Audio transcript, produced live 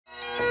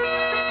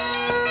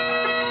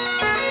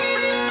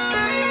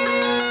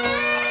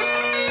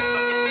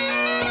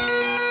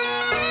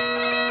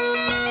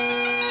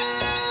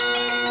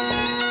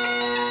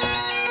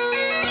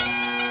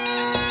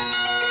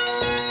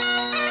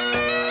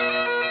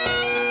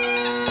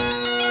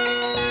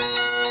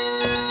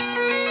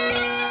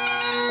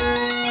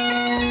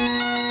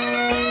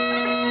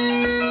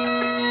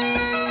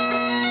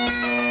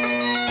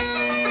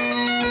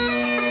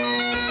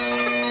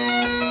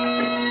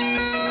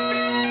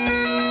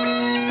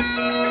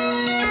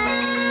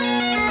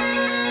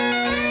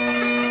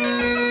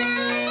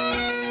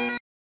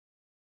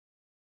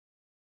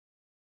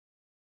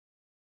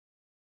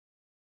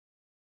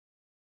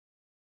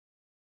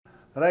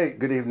Right,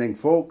 good evening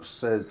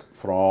folks. It's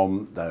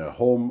from the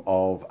home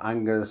of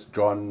Angus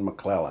John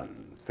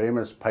Maclellan,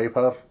 famous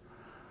piper,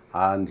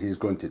 and he's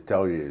going to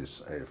tell you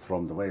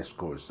from the West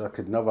Coast. I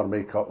could never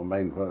make up my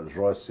mind whether it was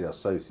Rossi or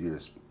South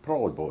Uist,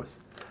 probably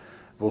both.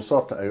 We'll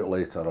sort it out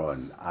later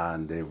on,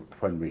 and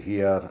when we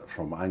hear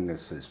from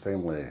Angus's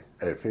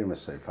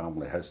famous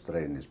family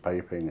history and his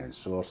piping and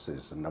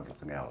sources and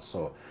everything else.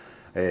 So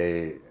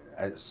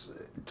it's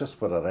just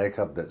for a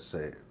record, it's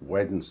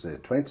Wednesday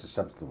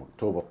 27th of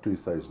October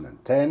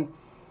 2010,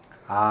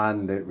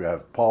 and we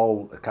have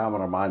Paul, the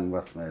cameraman,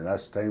 with me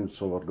this time,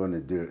 so we're going to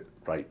do it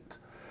right.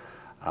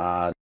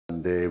 And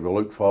we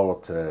look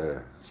forward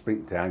to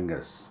speaking to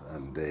Angus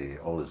and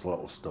all his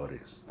little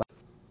stories.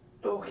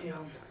 Okay.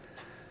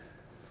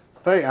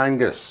 Right,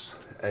 Angus,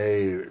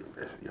 you're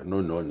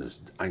not known as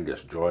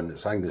Angus John,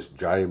 it's Angus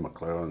J.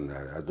 Maclellan.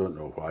 I don't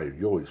know why,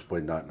 you'll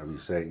explain that in a wee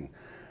second.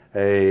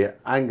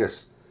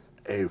 Angus,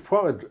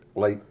 what I'd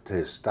like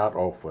to start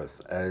off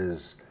with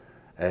is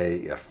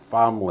your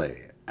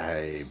family,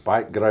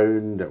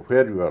 background,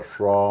 where you were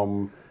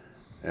from,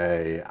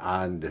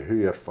 and who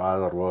your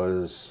father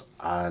was,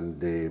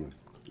 and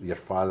your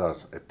father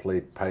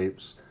played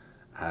pipes.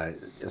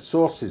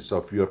 Sources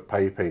of your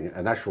piping,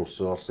 initial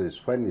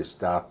sources, when you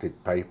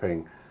started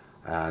piping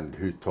and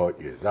who taught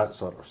you, that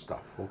sort of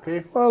stuff,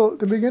 okay? Well,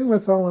 to begin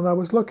with, Alan, I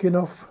was lucky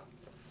enough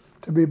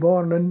to be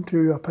born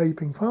into a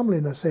piping family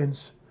in a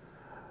sense.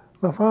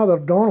 My father,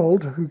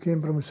 Donald, who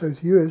came from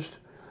South Uist,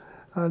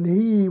 and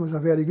he was a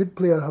very good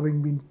player,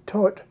 having been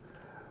taught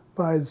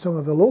by some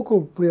of the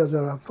local players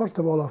there. First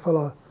of all, a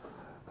fellow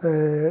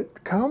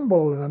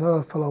Campbell and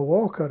another fellow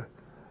Walker.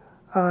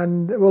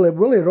 And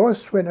Willie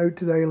Ross went out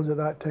to the islands at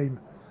that time.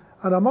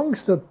 And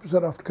amongst the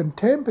sort of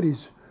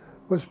contemporaries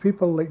was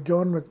people like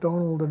John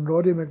MacDonald and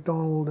Roddy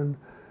MacDonald and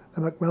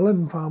the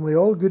Macmillan family,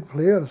 all good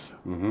players.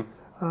 Mm-hmm.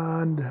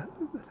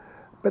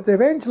 But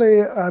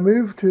eventually I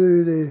moved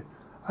to the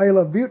Isle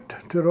of Bute,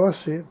 to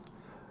Rossi,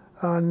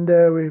 and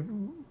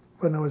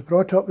when I was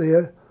brought up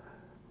there,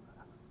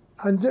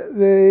 and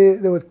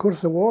of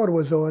course the war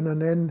was on,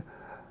 and then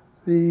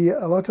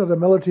a lot of the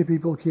military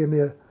people came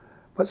there.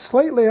 But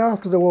slightly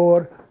after the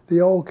war,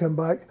 they all came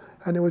back,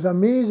 and it was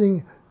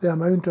amazing the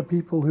amount of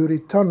people who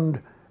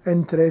returned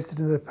interested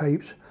in the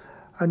pipes.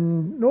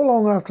 And not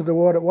long after the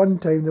war, at one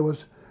time, there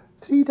was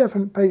 3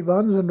 different pipe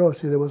bands in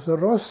Rossi. There was the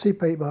Rossi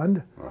pipe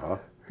band,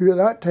 who at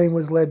that time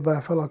was led by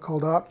a fellow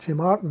called Archie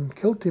Martin,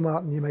 Kilty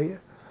Martin, you might.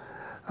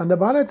 And the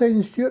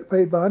Bannatyne Stewart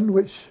pipe band,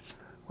 which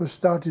was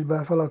started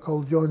by a fellow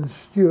called John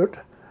Stewart,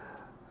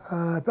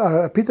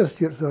 Peter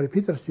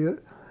Stewart.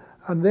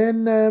 And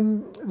then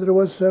there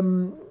was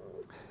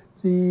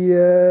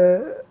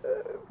the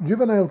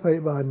juvenile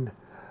pipe band.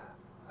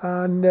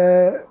 And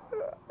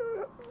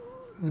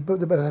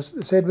but I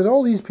said, with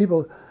all these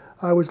people,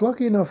 I was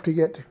lucky enough to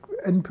get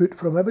input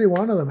from every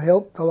one of them,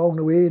 helped along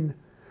the way in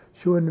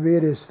showing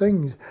various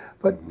things.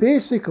 But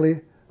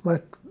basically,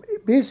 my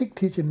basic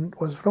teaching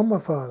was from my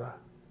father.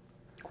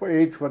 What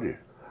age were you?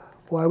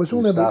 Well, I was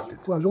only about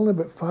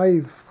 4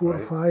 or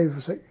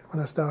 5, 6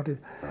 when I started.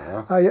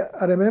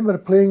 I remember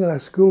playing in a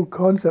school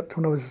concert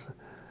when I was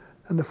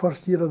in the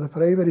first year of the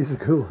primary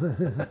school.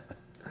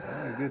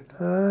 Good.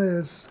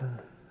 Yes.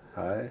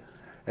 Aye.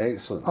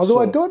 Excellent. Although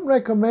I don't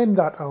recommend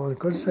that, Alan,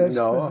 because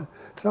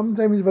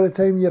sometimes by the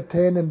time you're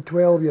 10 and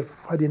 12,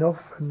 you've had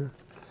enough.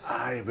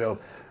 Aye, well.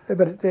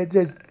 But it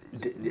just...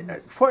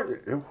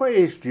 What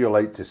age do you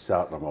like to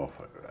start them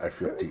off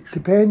if you're teaching?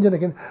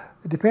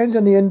 It depends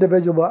on the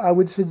individual, but I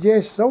would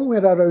suggest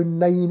somewhere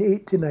around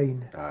 8 to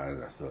 9. Aye,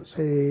 I thought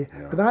so.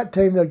 By that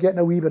time, they're getting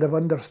a wee bit of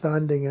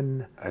understanding.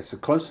 And it's the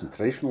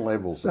concentration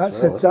levels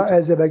as well, that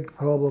is a big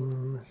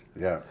problem.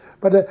 Yeah.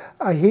 But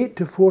I hate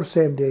to force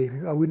them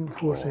to. I wouldn't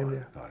force them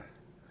to. Aye.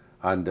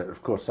 And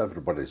of course,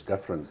 everybody's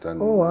different.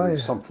 And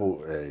some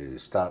folk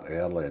start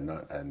early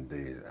and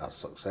they are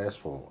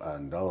successful,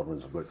 and other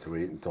ones have got to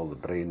wait until the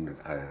brain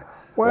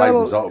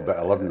livens up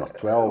about 11 or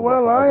 12.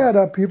 Well, I had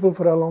a pupil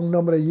for a long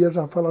number of years,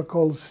 a fellow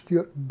called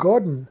Stuart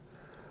Godden,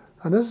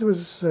 and this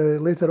was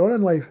later on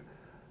in life.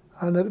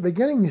 And at the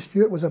beginning,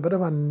 Stuart was a bit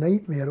of a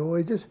nightmare.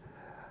 He just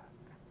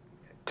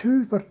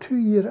for 2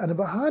 years, and if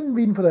it hadn't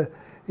been for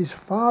his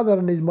father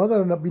and his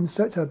mother, and it had been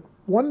such a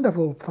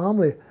wonderful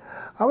family,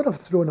 I would have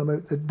thrown him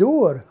out the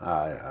door.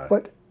 Aye.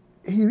 But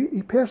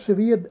he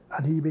persevered,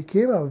 and he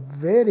became a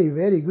very,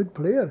 very good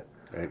player.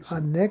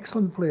 Excellent. An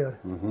excellent player.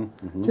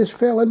 Just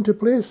fell into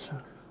place.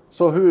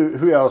 So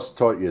who else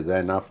taught you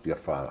then after your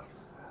father?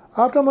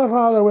 After my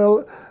father,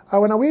 well, I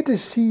went away to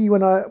sea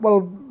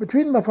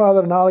between my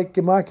father and Alec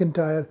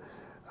McIntyre,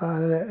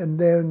 and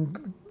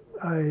then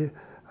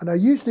I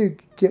used to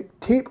get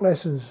tape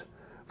lessons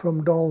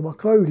from Donald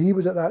MacLeod. He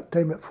was at that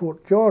time at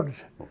Fort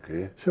George.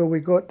 Okay. So we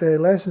got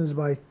lessons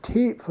by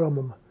tape from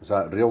him. Is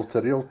that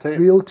reel-to-reel tape?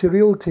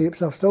 Reel-to-reel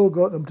tapes. I've still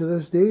got them to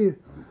this day.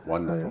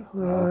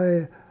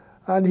 Wonderful.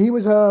 And he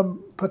was a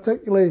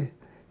particularly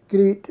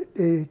great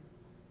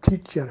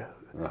teacher.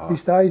 At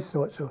least I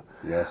thought so.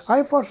 Yes.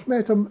 I first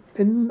met him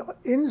in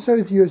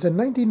South Uist in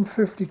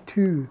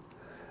 1952.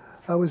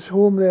 I was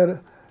home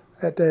there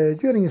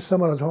during the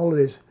summer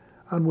holidays,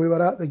 and we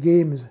were at the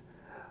games,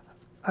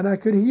 and I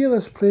could hear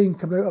this plane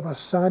coming out of a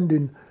sand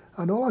dune,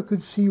 and all I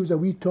could see was a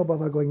wee top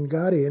of a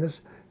Glengarry and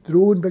this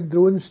drone, big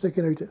drone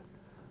sticking out.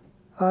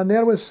 And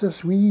there was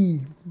this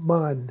wee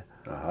man,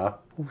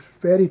 who was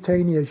very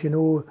tiny, as you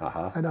know,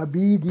 and a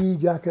BD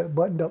jacket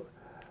buttoned up,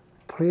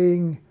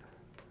 playing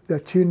the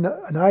tune,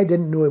 and I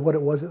didn't know what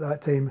it was at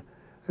that time.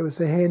 It was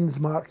the Hen's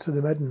March to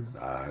the Midden,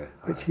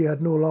 which he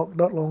had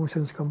not long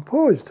since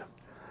composed.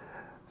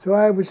 So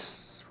I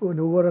was going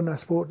over and I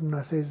spoke and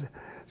I says,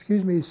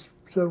 "Excuse me,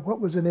 sir, what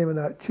was the name of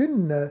that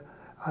tune?"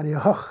 And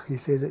he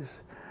says, "It's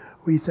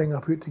a wee thing I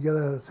put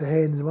together, it's the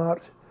Hen's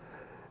March."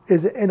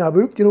 "Is it in a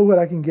book, you know, where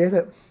I can get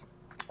it?"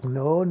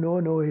 No,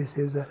 he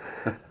says,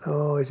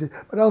 no, he says,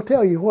 "But I'll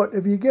tell you what,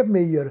 if you give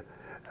me your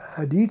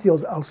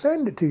details, I'll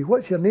send it to you.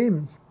 What's your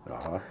name?"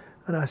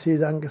 And I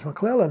says, "Angus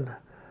Maclellan."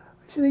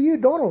 He says, "Are you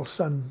Donald's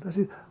son?" I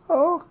said,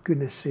 "Oh,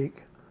 goodness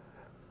sake."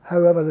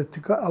 However, to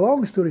cut a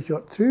long story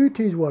short, true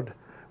to his word,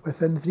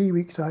 within 3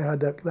 weeks I had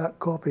that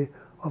copy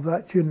of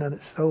that tune, and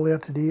it's still there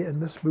today in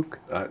this book.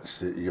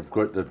 That's you've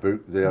got the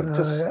book there.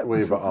 Just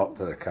wave it up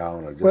to the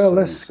camera. Just well,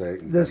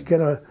 this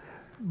kind of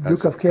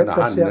book I've kept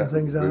of certain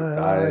things.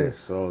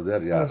 So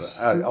there you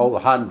are. All the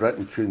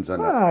handwritten tunes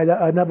in it.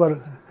 I never,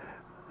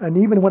 and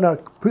even when I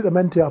put them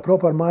into a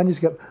proper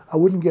manuscript, I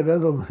wouldn't get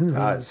rid of them.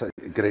 It's a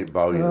great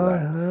value.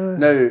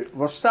 Now,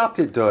 we've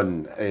started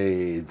on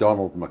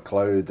Donald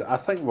MacLeod. I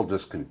think we'll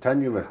just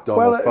continue with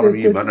Donald for a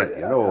wee minute,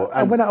 you know.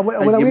 And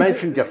you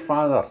mentioned your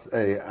father,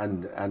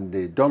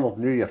 and Donald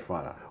knew your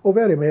father. Oh,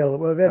 very well,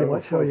 very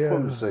much so, yeah.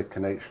 What was the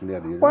connection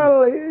there? You know?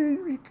 Well,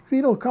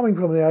 you know, coming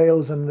from the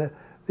Isles, and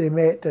they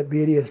met at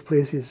various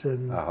places,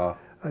 and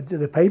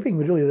the piping,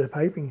 really the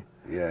piping.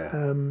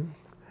 Yeah.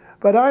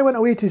 But I went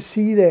away to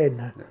sea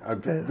then.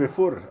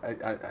 Before,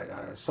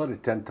 sorry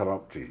to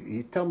interrupt you,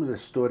 you tell me the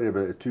story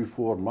about the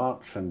 2-4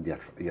 march and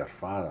your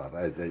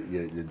father,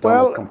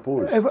 Donald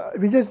composed.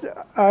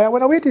 I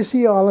went away to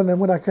see Alan, and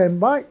when I came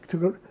back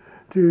to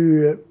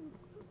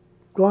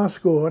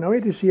Glasgow, and I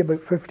went to see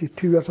about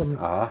 52 or something,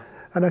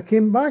 and I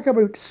came back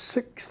about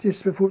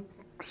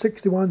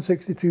 61,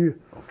 62,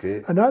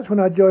 and that's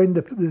when I joined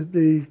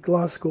the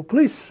Glasgow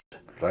Police.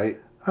 Right.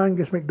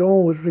 Angus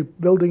Macdonald was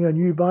building a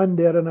new band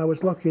there, and I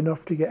was lucky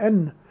enough to get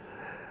in.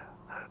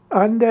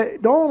 And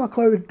Donald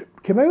MacLeod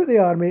came out of the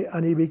army,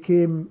 and he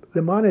became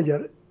the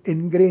manager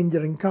in Granger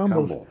and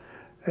Campbell's.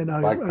 In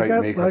Argyll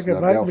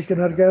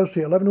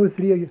Street,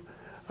 1103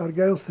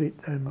 Argyll Street.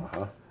 And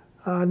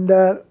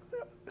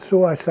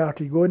so I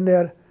started going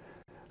there,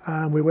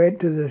 and we went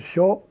to the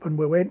shop, and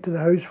we went to the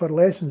house for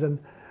lessons, and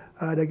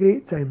I had a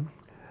great time.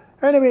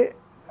 Anyway,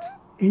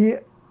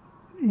 you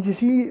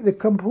see, the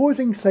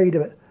composing side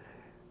of it,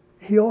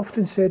 he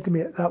often said to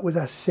me that was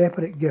a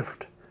separate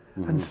gift,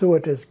 and so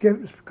it is.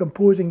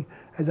 Composing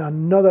is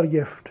another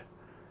gift.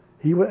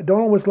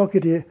 Donald was lucky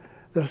to.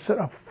 There's sort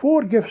of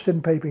 4 gifts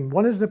in piping.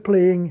 One is the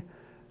playing,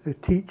 the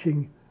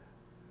teaching,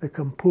 the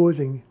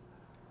composing,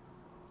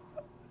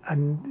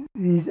 and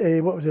these.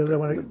 What was the other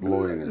one? The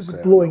blowing. The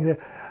blowing.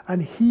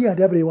 And he had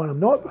every one of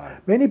them. Not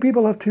many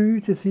people have 2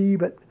 to 3,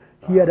 but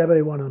he had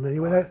every one of them. And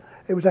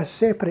it was a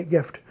separate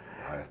gift.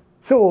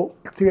 So,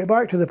 to get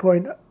back to the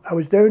point, I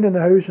was down in the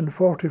house in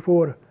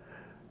 44,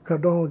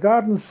 Cardonald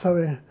Gardens,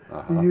 having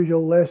the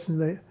usual lesson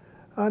night,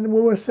 and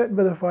we were sitting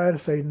by the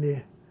fireside, and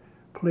he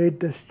played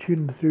this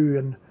tune through,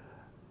 and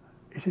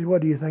he said,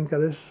 "What do you think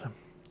of this?"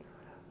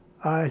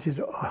 I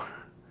said, "Oh,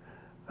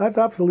 that's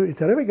absolutely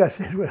terrific." I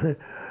said,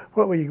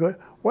 "What were you going?"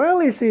 "Well,"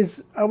 he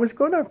says, "I was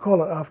going to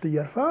call it after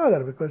your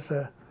father, because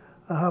I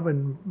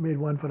haven't made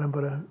one for him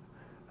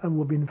and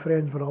we've been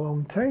friends for a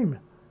long time."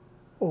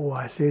 "Oh,"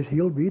 I says,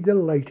 "he'll be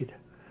delighted."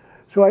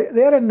 So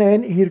there and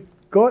then he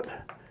got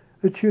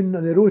the tune,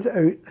 and they wrote it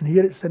out, and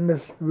here it's in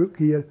this book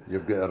here.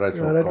 You've got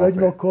the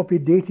original copy,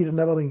 dated and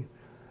everything.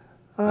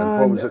 And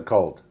what was it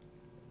called?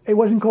 It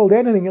wasn't called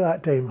anything at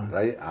that time.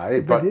 Right,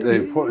 but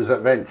what was it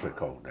eventually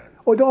called then?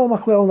 Oh, Donald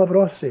MacLellan of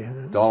Rossi.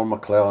 Donald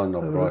MacLellan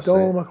of Rossi.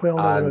 Donald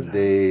MacLellan of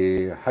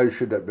Rossi. And how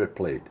should it be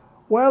played?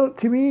 Well,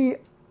 to me,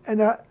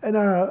 in a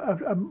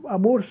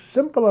more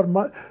simpler,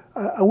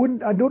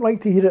 I don't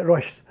like to hear it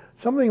rushed.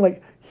 Something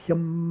like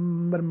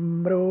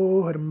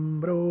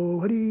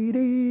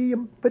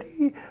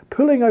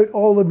pulling out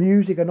all the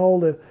music and all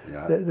the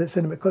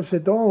cinema, because the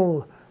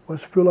Donald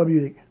was full of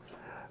music.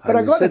 But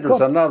I said there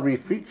was another wee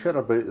feature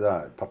about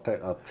that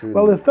particular tune.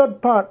 Well, the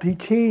third part he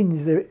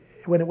changed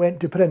when it went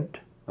to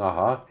print.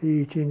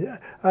 He changed it.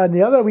 And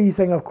the other wee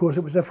thing, of course,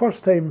 it was the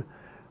first time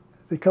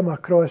they come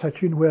across a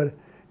tune where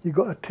you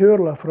got a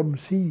twirler from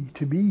C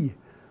to B.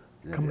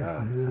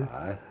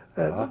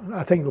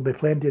 I think there'll be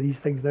plenty of these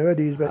things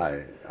nowadays, but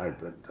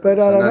it's an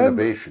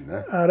innovation.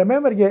 I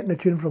remember getting the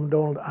tune from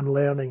Donald and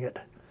learning it.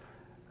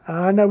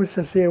 And I was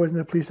in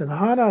the police, and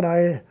Hannah and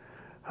I,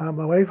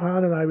 my wife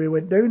Hannah and I, we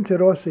went down to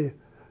Rossi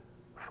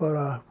for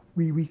a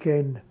wee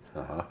weekend.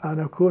 And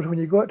of course, when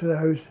you got to the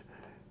house,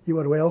 you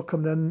were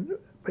welcomed in,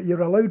 but you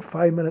were allowed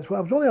 5 minutes. Well,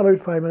 I was only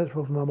allowed 5 minutes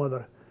with my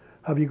mother.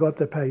 "Have you got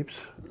the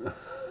pipes?" You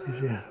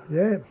say,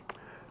 "Yeah."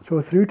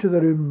 So through to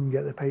the room and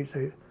get the pipes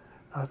out.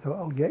 I thought,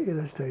 I'll get you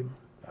this time.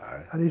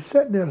 Aye. And he's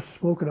sitting there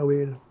smoking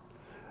away. And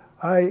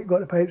I got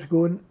the pipes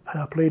going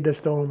and I played this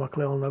Donald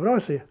Maclellan of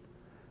Rossi.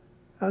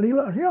 And he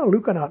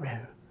looking at me.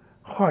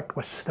 What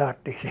was that?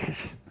 He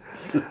says.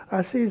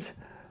 I says,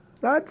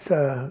 that's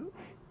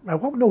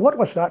what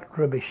was that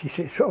rubbish? He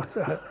says, what was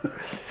that?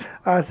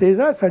 I says,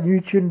 that's a new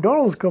tune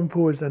Donald's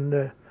composed,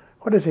 and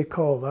what does he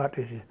call that?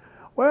 He says,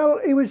 well,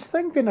 he was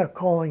thinking of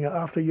calling it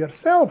after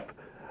yourself,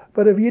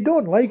 but if you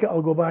don't like it,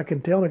 I'll go back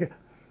and tell him.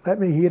 Let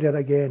me hear it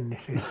again, he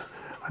says.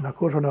 And of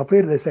course, when I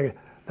played it, they say,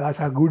 that's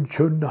a good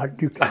tune,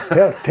 that you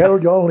tell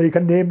John you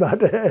can name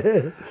that.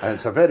 And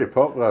it's a very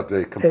popular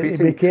competing It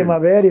became tune. a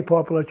very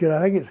popular tune.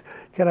 I think it's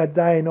kind of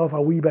dying off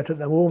a wee bit at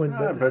the moment.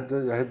 Yeah, but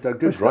it had a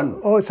good run.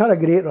 Oh, it's had a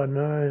great run.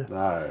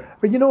 Aye.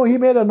 But you know, he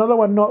made another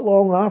one not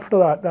long after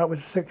that. That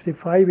was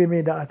 65 he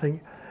made that, I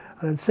think.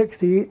 And in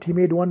 68 he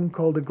made one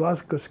called the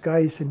Glasgow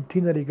Sky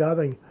Centenary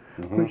Gathering,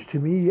 which to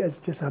me is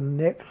just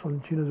an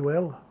excellent tune as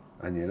well.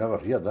 And you never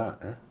hear that,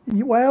 eh?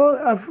 Well,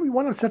 I've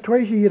once or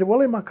twice a year,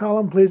 Willie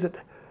McCallum plays it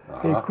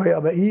quite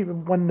a bit. He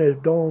won the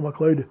Donald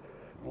MacLeod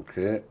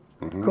Okay.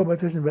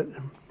 competition, but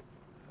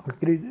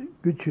a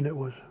good tune it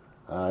was.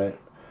 Aye.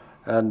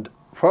 And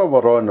while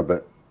we're on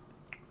about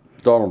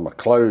Donald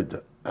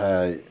MacLeod,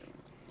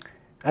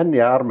 in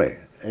the army,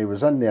 he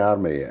was in the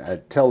army.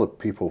 Tell the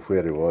people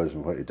where he was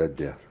and what he did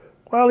there.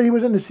 Well, he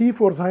was in the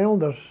Seaforth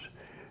Highlanders.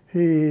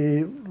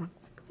 He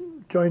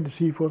joined the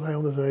Seaforth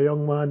Highlanders as a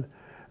young man,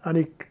 and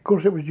of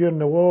course it was during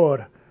the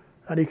war,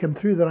 and he came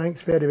through the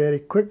ranks very, very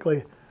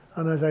quickly.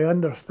 And as I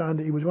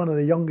understand it, he was one of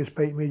the youngest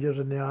pipe majors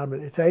in the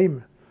army at the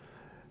time.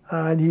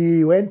 And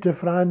he went to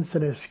France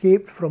and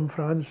escaped from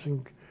France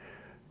and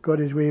got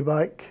his way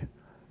back.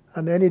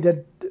 And then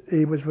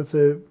he was with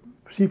the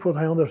Seaforth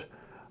Highlanders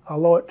a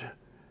lot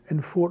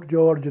in Fort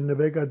George and the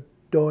Brigade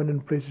Dawn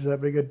and places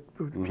like Brigade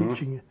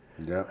teaching.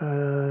 Yeah.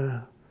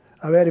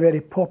 A very,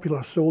 very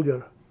popular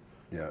soldier.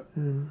 Yeah.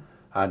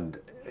 And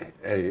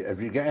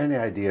have you got any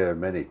idea how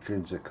many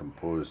tunes he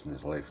composed in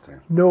his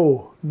lifetime?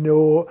 No.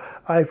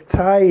 I've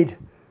tried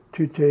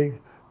to take,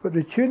 but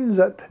the tunes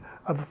that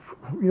I've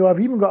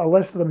even got a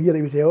list of them here.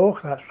 He would say, "Oh,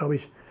 that's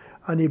rubbish,"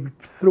 and he'd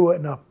throw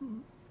it in a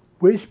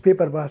waste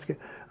paper basket,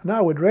 and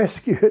I would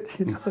rescue it.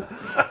 You know.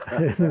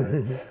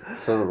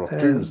 So there were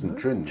tunes and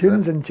tunes.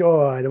 Tunes and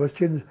there was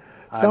tunes.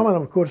 Some of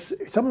them, of course,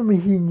 some of them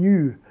he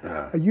knew.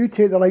 Yeah. You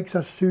take the likes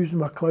of Susan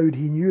MacLeod,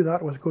 he knew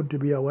that was going to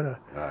be a winner.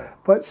 Aye.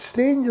 But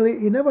strangely,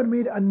 he never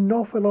made an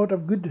awful lot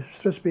of good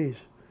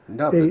Strathspeys.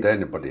 Neither did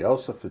anybody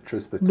else, if the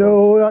truth be told.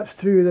 No, that's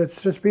true. The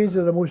Strathspeys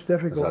are the most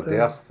difficult. There's a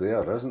dearth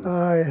there, isn't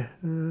there?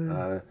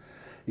 Aye.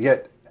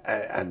 Yet,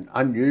 and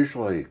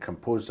unusually,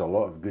 composed a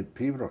lot of good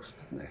Pipers'S,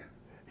 didn't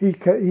he?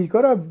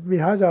 He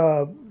has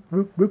a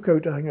book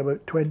out, I think,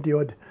 about 20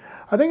 odd.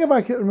 I think if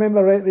I can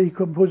remember rightly, he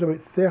composed about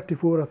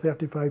 34 or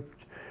 35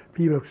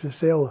 Pipers'S to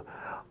sell,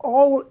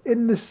 all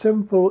in the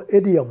simple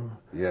idiom,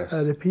 Yes.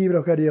 the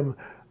Pipers'S idiom,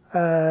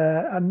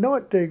 and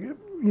not,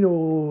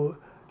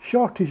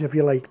 shortish if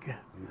you like,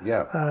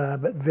 Yeah.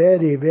 but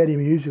very, very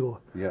musical.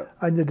 Yeah.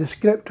 And the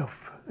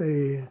descriptive.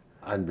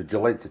 And would you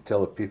like to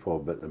tell the people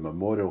about the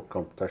memorial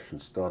competition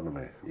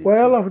Stornoway?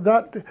 Well,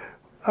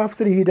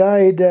 after he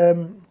died,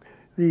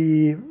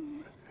 the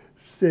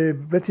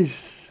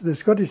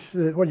Scottish,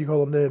 what do you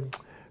call them, the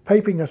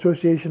Piping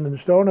Association in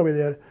Stornoway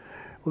there,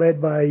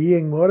 led by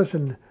Ian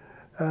Morrison,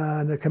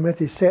 and the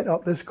committee set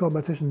up this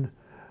competition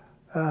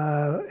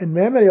in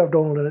memory of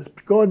Donald, and it's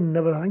gone,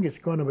 I think it's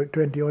gone about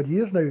 20 odd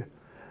years now.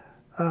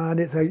 And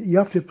you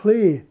have to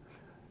play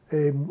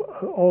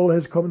all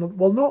his,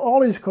 well, not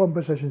all his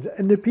compositions.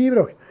 In the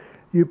Pipers'S,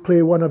 you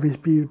play one of his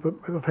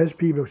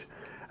Pipers'S.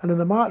 And in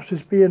the March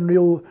Suspian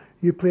Reel,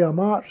 you play a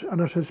march and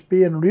a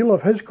Suspian Reel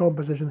of his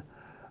composition,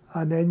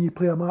 and then you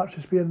play a March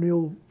Suspian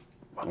Reel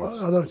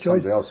other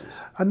choice. Else's.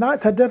 And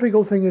that's a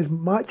difficult thing, is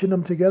matching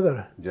them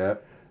together. Yeah.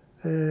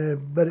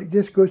 But it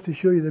just goes to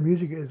show you the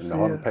music is. And the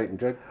hornpipe and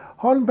jig?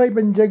 Hornpipe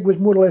and jig was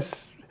more or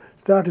less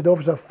started off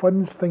as a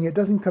fun thing. It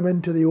doesn't come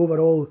into the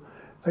overall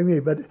thing,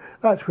 but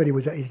that's where he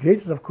was at his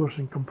greatest, of course,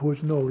 in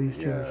composing all these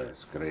tunes. Yeah,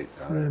 it's great.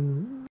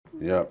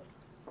 Yeah.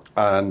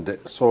 And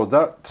so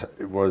that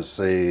was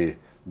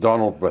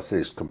Donald with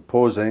his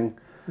composing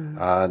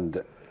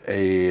and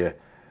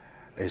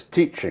his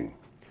teaching.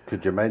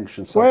 Could you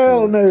mention something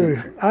Well, about now,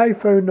 teaching? I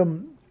found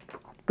him,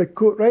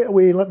 right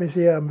away, let me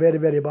say I'm very,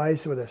 very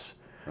biased with this,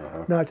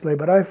 naturally,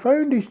 but I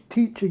found his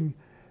teaching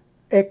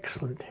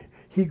excellent.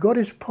 He got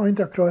his point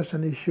across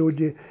and he showed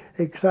you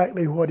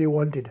exactly what he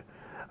wanted.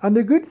 And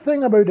the good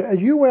thing about it,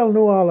 as you well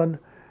know, Alan,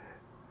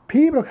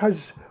 Pipers'S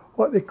has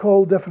what they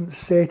call different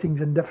settings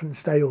and different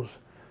styles.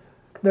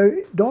 Now,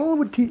 Donald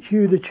would teach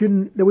you the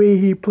tune, the way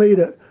he played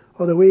it,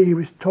 or the way he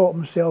was taught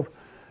himself,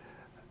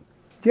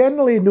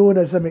 generally known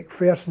as the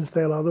Macpherson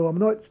style, although I'm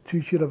not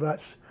too sure if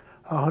that's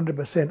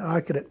 100%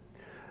 accurate.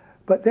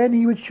 But then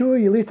he would show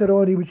you, later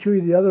on, he would show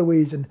you the other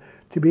ways, and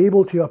to be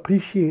able to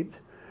appreciate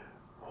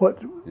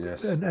what,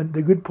 and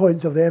the good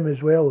points of them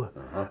as well.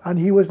 And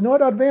he was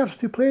not adverse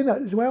to playing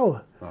it as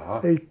well,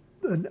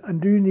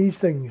 and doing these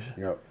things.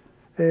 Yep.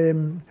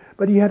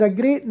 But he had a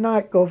great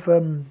knack of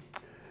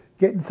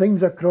getting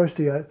things across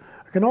to you.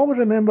 I can always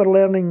remember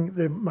learning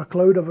the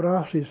MacLeod of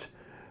Rath's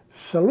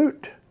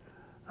salute,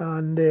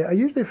 and I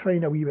usually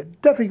find it a wee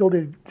bit difficult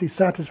to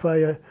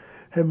satisfy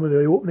him with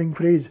the opening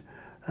phrase.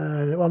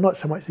 Well, not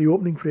so much the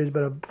opening phrase,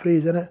 but a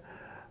phrase in it.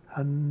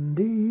 And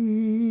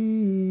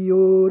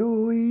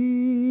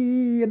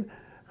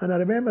I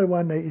remember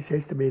one night he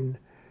says to me,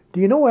 "Do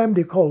you know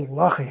MD called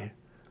Lachie?" I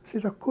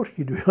says, "Of course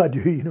you do, I do,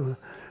 you know."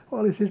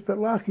 Well, he says, "But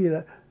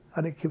Lachie,"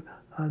 and it came,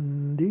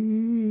 "Andy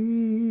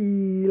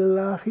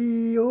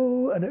Lachie,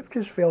 oh," and it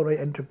just fell right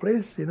into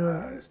place, you know.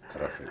 That's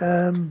terrific.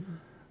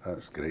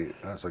 That's great.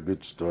 That's a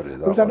good story. That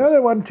there was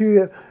another one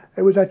too.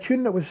 It was a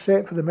tune that was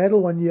set for the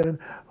medal one year, and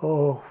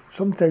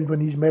sometimes when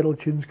these medal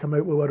tunes come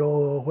out, we were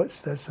all,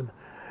 "What's this?" And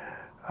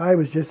I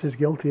was just as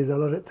guilty as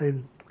others at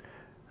times.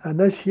 And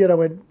this year I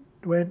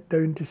went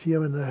down to see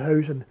him in the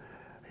house, and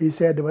he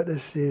said about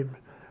this,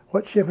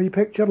 "What's your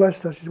picture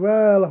list?" I said,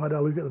 "Well, I've had a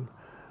look at them."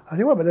 I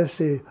said, "What about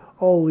this,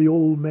 all the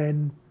old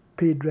men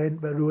paid rent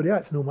by Rory?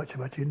 That's no much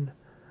of a tune."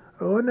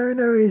 "Oh,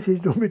 no," he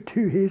says, "don't be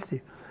too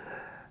hasty."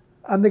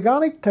 And the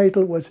Gaelic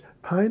title was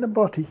Pain and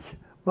Bottich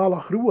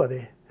Malach.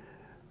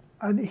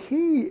 And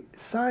he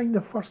sang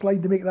the first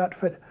line to make that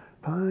fit.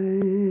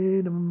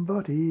 Pain and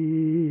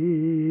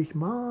Bottich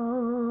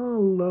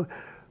Malach.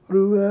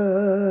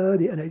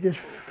 And it just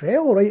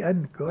fell right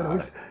in.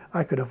 God,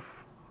 I could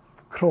have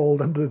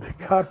crawled under the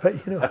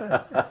carpet, you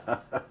know.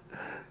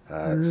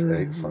 That's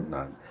excellent,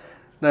 man.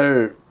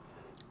 Now,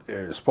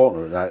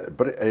 speaking of that,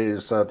 but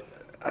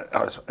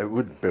it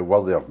would be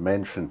worthy of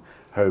mention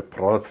how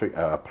prolific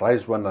a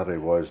prize winner he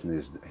was in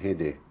his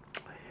heyday.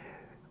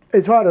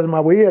 As far as I'm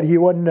aware, he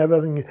won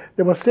everything.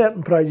 There were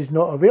certain prizes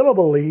not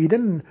available. He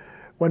didn't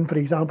win, for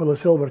example, a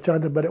silver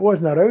chanter, but it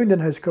wasn't around in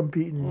his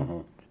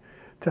competing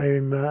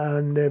time.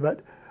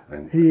 But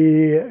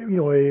he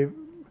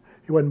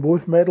won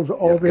both medals.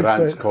 Obviously,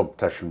 Grant's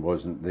competition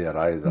wasn't there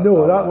either.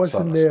 No, that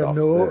wasn't there. Stuff,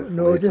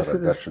 No, later just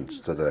additions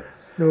to the.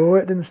 No,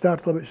 it didn't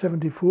start till about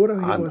 74, I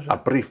think it was. A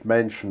brief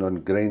mention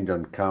on Granger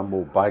and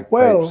Campbell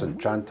bagpipes and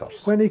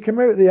chanters. When he came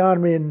out of the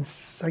army in, I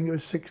think it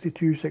was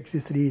 62,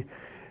 63,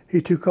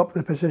 he took up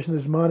the position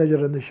as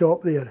manager in the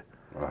shop there.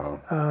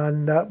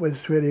 And that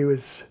was where he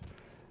was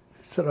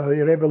he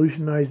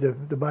revolutionised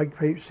the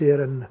bagpipes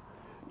there and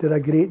did a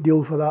great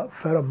deal for that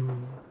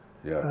firm.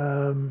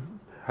 Yeah.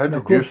 How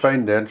did you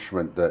find the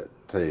instrument that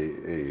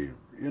they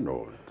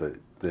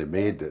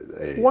made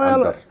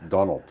under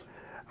Donald?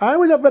 I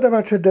was a bit of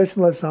a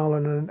traditionalist,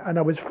 Alan, and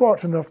I was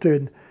fortunate enough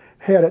to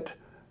inherit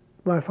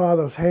my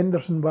father's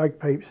Henderson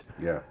bagpipes.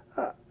 Yeah.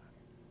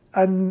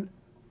 And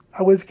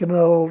I was kind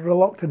of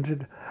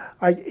reluctant.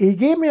 He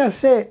gave me a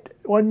set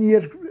one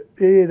year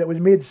that was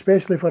made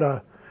especially for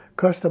a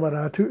customer, and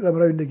I took them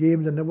around the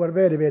games, and they were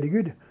very, very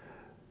good.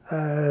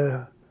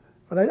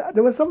 But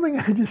there was something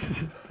I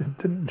just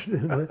didn't.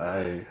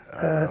 I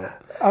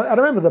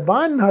remember the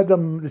band had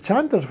the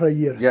chanters for a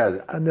year,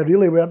 and they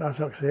really weren't a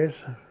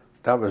success.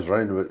 That was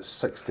round about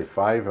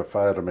 65, if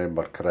I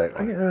remember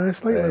correctly.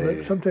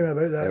 Slightly, sometime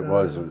about that. It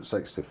was about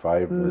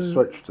 65. We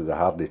switched to the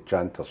Hardy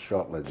chanters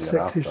shortly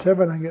thereafter.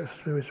 67, I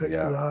guess, we switched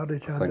to the Hardy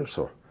chanters. I think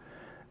so.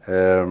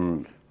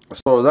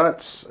 So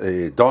that's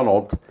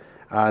Donald.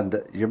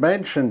 And you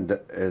mentioned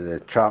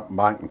the chap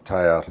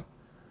McIntyre.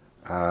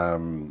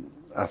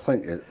 I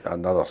think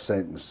another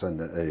sentence in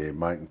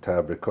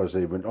McIntyre, because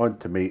he went on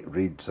to make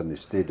Reeds and he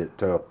stayed at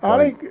Tower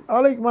Point.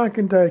 Alec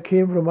McIntyre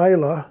came from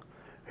Islay.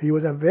 He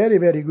was a very,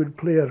 very good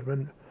player.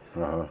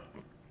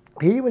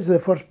 He was the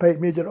first pipe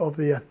major of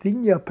the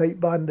Athenia pipe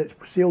band that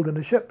sailed in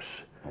the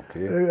ships out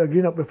of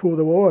Greenock before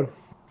the war.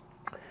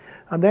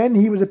 And then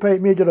he was a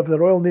pipe major of the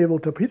Royal Naval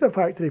Torpedo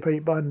Factory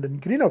pipe band in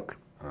Greenock.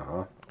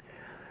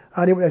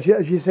 And as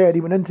you said,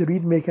 he went into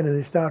reed making and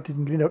he started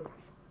in Greenock.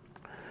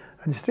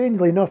 And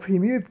strangely enough, he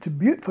moved to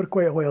Butte for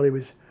quite a while. He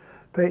was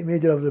pipe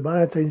major of the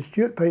Bannatyne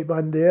Stewart pipe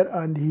band there,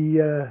 and he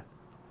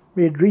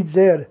made reeds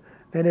there.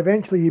 Then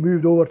eventually he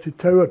moved over to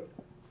Tower,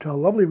 to a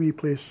lovely wee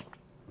place,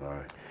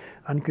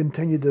 and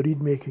continued the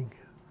reed making.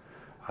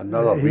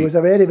 He was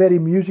a very, very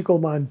musical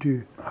man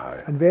too,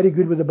 and very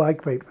good with the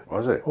bagpipe.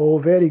 Was he? Oh,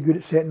 very good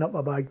at setting up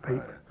a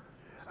bagpipe.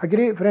 A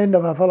great friend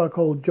of a fellow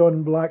called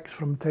John Blacks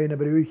from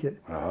Tynaberwick.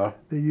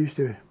 They used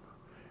to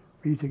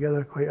be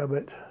together quite a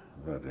bit.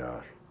 There they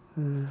are.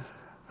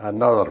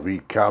 Another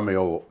wee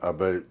cameo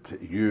about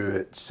you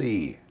at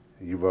sea.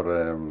 You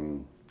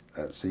were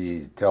at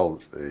sea. Tell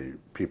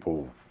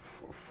people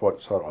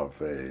what sort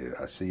of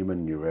a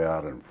seaman you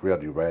were and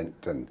where you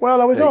went and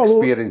I was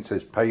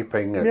experiences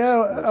piping at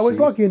I was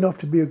lucky enough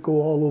to go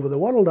all over the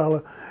world,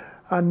 Alan,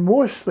 and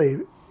mostly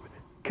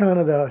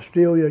Canada,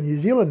 Australia, New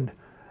Zealand.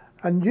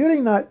 And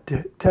during that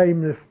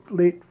time, the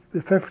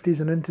 50s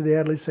and into the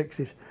early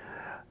 60s,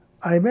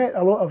 I met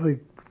a lot of the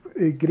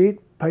great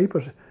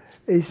pipers,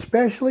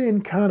 especially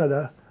in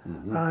Canada,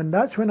 and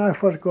that's when I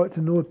first got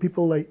to know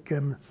people like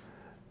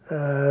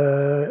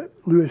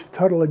Lewis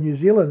Turrell in New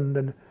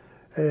Zealand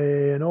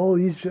and all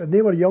these, and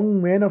they were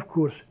young men, of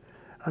course,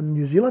 and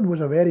New Zealand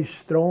was a very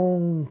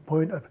strong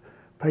point of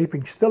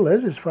piping still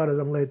is, as far as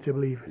I'm led to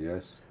believe.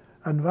 Yes.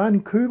 And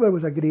Vancouver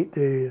was a great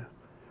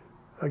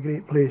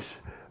place.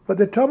 But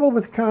the trouble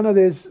with Canada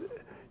is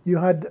you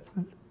had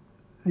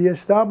the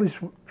established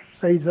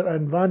sides that are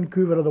in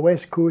Vancouver or the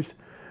West Coast,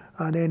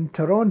 and then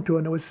Toronto,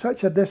 and it was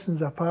such a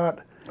distance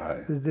apart.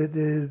 Aye.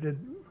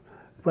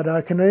 But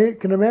I can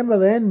remember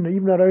then,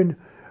 even around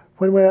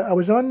when I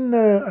was on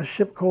a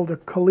ship called the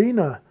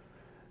Colina,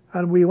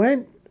 and we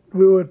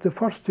were the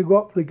first to go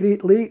up the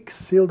Great Lakes,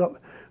 sailed up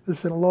the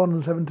St.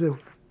 Lawrence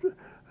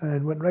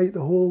and went right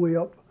the whole way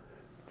up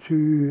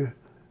to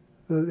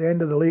the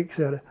end of the lakes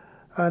there.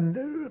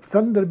 And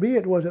Thunder Bay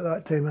it was at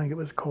that time, I think it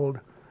was called.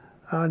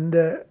 And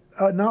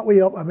on that way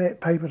up I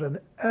met pipers in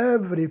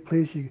every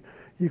place.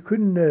 You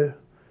couldn't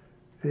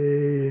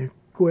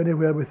go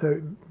anywhere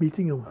without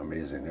meeting them.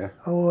 Amazing, eh?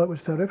 Oh, it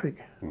was terrific.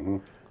 Mm-hmm.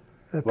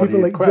 People you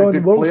like quite John a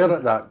good Wilson. player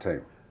at that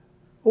time?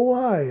 Oh,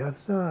 aye.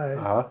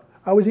 Uh-huh.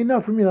 I was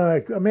enough. I mean,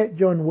 I met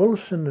John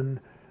Wilson,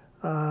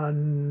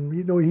 and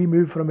you know, he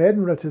moved from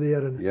Edinburgh to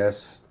there, and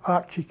Yes.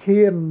 Archie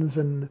Cairns,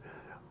 and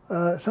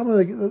some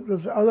of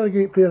there's other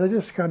great players. I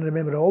just can't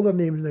remember all their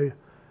names now.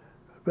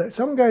 But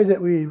some guys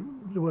that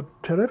were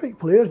terrific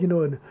players, you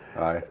know. And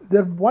Aye.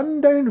 their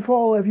one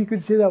downfall, if you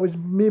could say that, was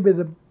maybe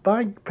the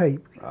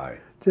bagpipe. Aye.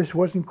 Just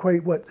wasn't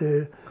quite what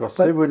the. Of course,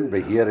 they wouldn't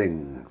be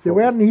hearing. They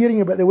weren't hearing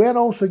it, but they weren't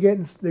also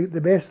getting the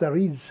best of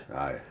reeds.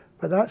 Aye.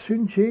 But that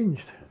soon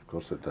changed. Of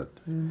course it did.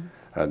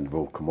 And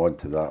we'll come on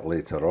to that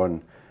later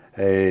on.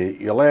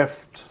 You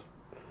left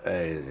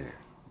the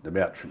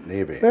Merchant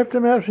Navy. Left the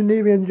Merchant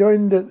Navy and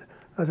joined it.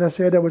 As I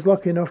said, I was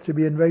lucky enough to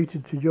be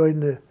invited to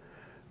join the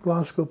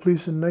Glasgow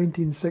Police in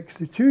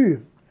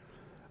 1962.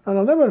 And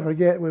I'll never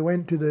forget, we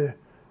went to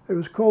it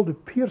was called the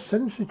Pierce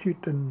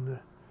Institute in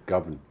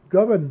Govan.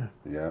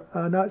 Yeah.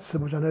 And there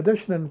was an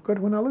addition, and God,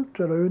 when I looked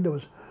around, there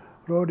was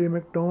Roddy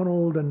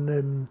MacDonald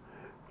and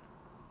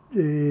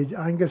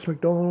Angus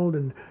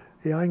Maclellan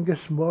and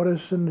Angus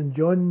Morrison and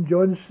John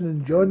Johnson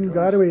and John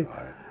Garraway.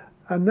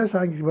 And this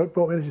Angus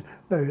brought me and said,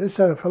 now, this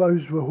fellow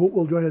who's we hope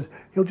will join us,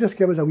 he'll just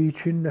give us a wee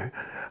tune now.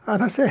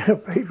 And I said,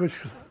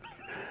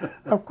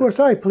 of course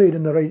I played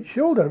in the right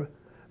shoulder,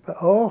 but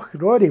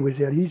Roddy was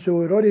there.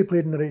 Roddy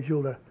played in the right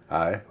shoulder.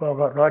 Aye. Well, I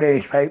got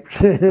Roddy's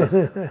pipes.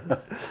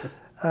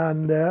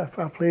 And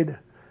I played,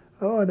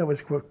 and it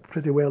was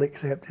pretty well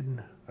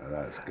accepted.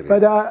 That's great.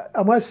 But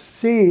I must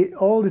say,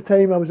 all the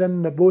time I was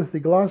in both the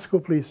Glasgow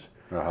Police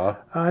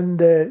and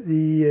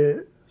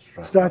the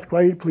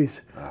Strathclyde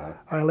Police,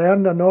 I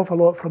learned an awful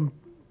lot from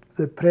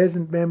the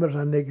present members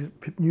and the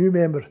new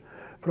members,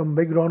 from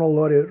Big Ronald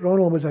Laurie.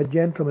 Ronald was a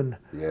gentleman,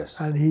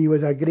 yes, and he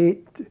was a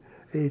great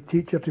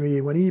teacher to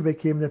me. When he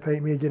became the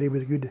pipe major, he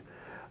was good.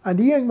 And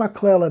Ian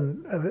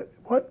Maclellan,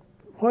 what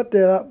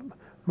that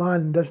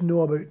man doesn't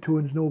know about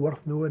tone's no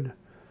worth knowing.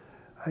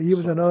 He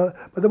was another,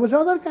 but there was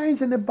other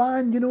guys in the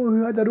band, you know,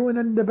 who had their own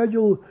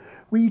individual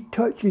wee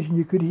touches, and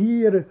you could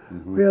hear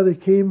where they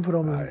came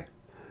from. Aye.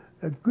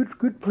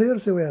 Good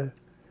players they were.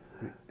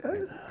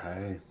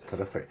 Aye,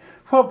 terrific.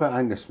 What about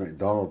Angus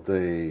MacDonald?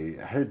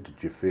 How did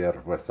you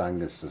fare with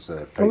Angus as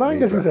a pipe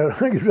Angus major?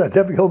 was a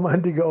difficult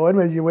man to get on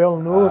with, you well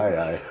know.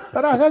 Aye.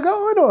 But I got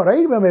on all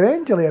right with him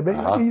eventually.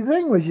 But the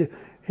thing was,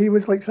 he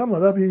was like some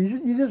other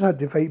people. You just had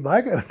to fight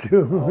back at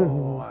him.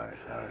 Oh, aye.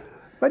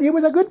 But he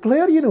was a good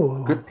player, you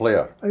know. Good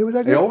player. He was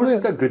a good He always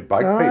player. did a good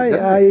bagpipe,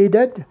 didn't he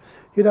did.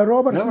 He had a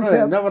Robertson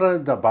set. Never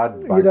had a bad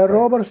bagpipe. He had a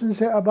Robertson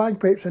set of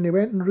bagpipes, and he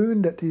went and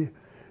ruined it.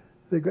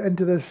 They got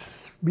into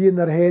this, in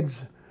their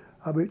heads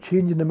about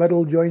changing the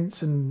middle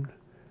joints and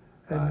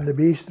the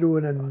bass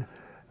throwing, and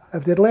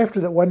if they'd left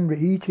it at one, but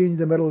he changed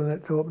the middle and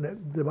at top,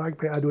 and the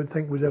bagpipe I don't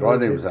think was ever.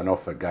 Ronnie was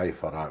enough a guy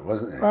for that,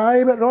 wasn't he?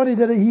 Aye, but Ronnie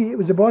did it. It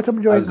was the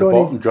bottom joint. It was the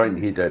bottom joint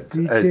he did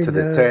He to changed,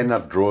 the tenor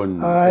drone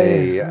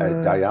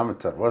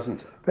diameter,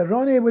 wasn't it? But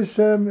Ronnie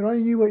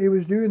knew what he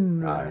was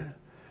doing. Aye.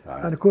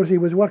 And of course he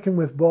was working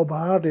with Bob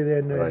Hardy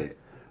then, Right.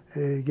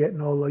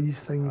 getting all these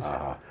things.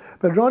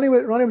 But Ronnie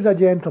was a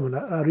gentleman,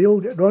 a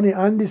real Ronnie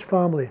and his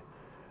family.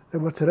 They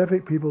were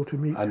terrific people to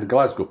meet. And the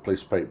Glasgow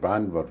Police Pipe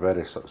Band were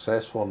very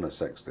successful in the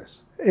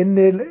 60s.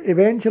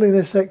 Eventually in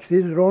the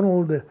 60s,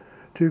 Ronald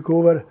took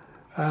over,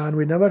 and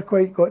we never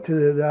quite got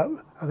to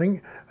that. I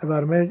think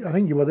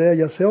you were there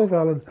yourself,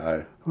 Alan. Aye.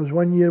 It was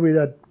one year we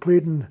had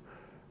played in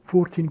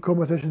 14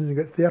 competitions and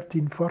got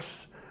 13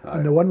 firsts. Aye.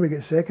 And the one we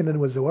got second in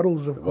was the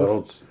Worlds, of The course.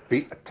 Worlds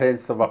beat a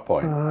tenth of a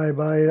point. Aye,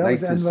 by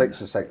that was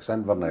 1966,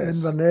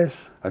 Inverness.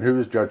 Inverness. And who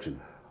was judging?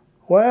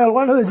 Well,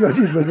 one of the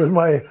judges was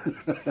my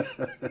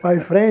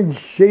friend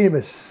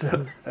Seamus.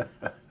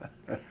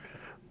 I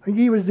think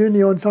he was doing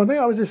the ensemble. I think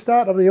that was the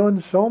start of the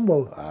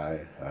ensemble.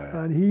 Aye.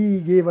 And he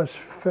gave us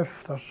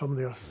fifth or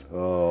something else.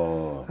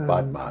 Oh,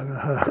 bad man.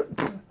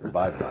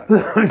 Bad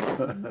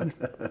man.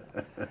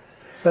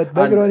 But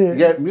Ronnie,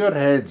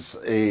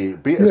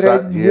 Muirheads beat us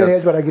that year,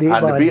 Muirheads were a great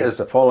and band. they beat us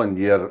the following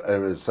year. It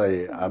was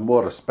a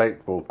more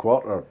respectable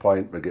quarter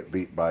point. We get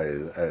beat by.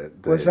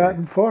 Was that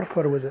in Forth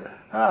or was it?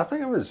 I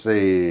think it was.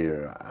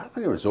 I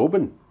think it was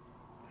Oban.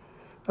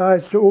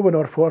 It's Oban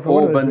or Forth.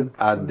 Oban,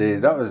 and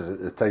that was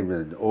at the time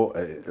when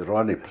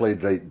Ronnie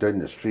played right down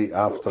the street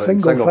after it.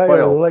 Single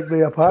file, like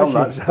the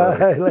Apaches.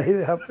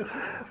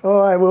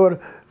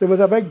 There was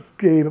a big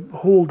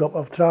hold up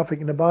of traffic,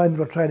 and the band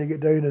were trying to get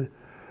down,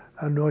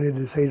 and Ronnie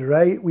decided,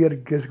 right, we're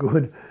just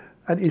going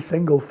into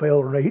single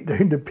file right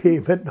down the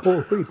pavement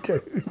all the way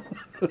down.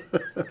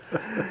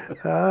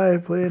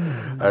 Playing.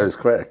 I was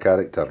quite a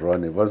character,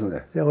 Ronnie, wasn't he?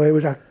 Yeah, he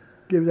was a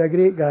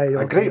great guy.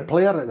 A great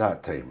player at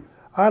that time.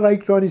 I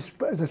liked Ronnie,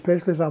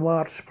 especially as a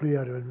march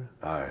player.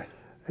 Aye.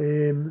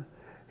 He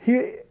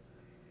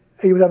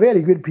was a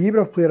very good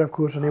Pipers'Persuasion player, of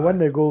course, and he won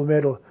the gold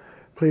medal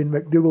playing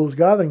McDougall's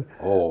Gathering.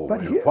 Oh,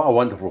 but what a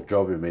wonderful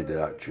job he made of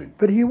that tune.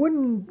 But he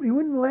wouldn't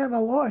learn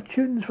a lot of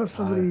tunes for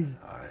some reason.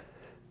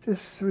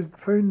 Just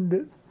found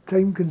it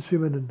time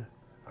consuming. And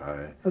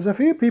there's a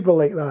few people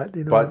like that,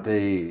 you know. But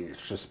the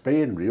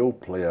Spain reel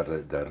player,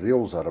 the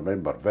reels I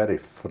remember very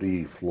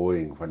free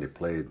flowing when he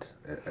played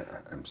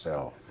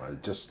himself. I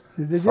just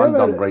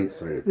thundered right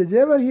through. Did you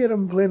ever hear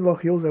him playing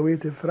Loch Hills Away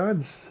to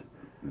France?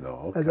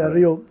 No. As a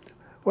reel.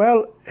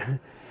 Well,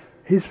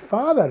 his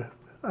father,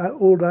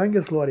 old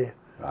Angus Laurie,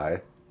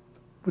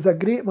 was a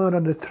great man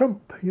on the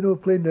trump, you know,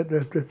 playing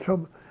the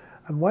trump.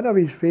 And one of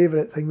his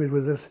favourite things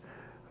was this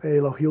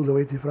Loch Hills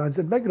Away to France.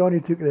 And Big Ronnie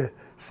took the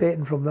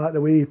setting from that,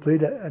 the way he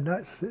played it, and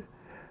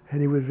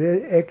he was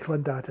very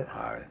excellent at it.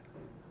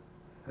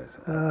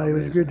 He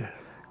was good.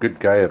 Good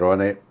guy,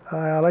 Ronnie.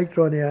 I liked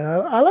Ronnie.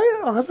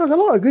 And there's a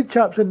lot of good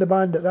chaps in the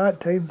band at that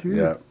time too.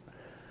 Yeah.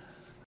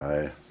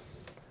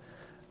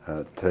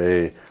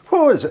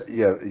 What was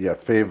your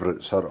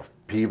favourite sort of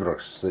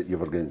Pipers'Persuasion that you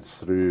were going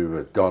through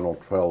with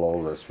Donald while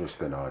all this was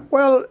going on?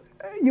 Well,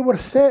 you were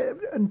set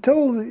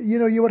until, you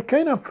know, you were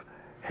kind of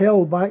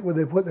held back with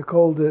what they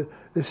called the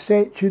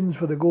set tunes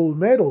for the gold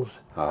medals.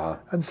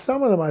 And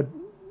some of them I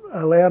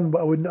learned,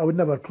 but I would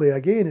never play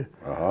again.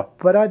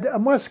 But I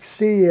must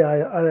say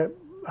I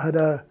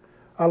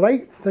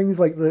liked things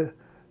like the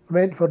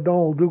meant for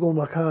Donald Dougal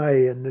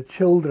Mackay and the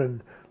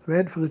children,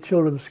 meant for the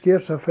children,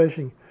 Scarce of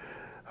Fishing,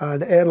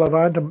 and Earl of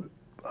Antrim.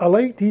 I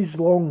liked these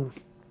long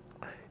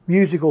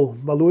musical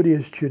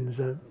melodious tunes.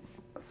 I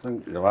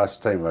think the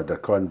last time I had a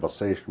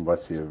conversation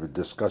with you, we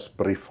discussed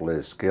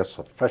briefly Scarce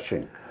of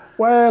Fishing.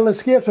 Well, the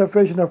Scarce of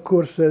Fishing, of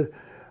course,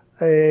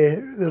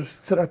 there's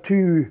sort of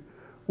two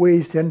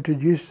ways to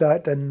introduce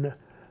that, and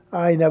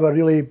I never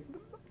really,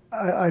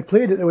 I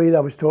played it the way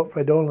that was taught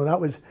by Donald, and that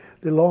was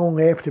the long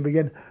F to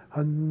begin.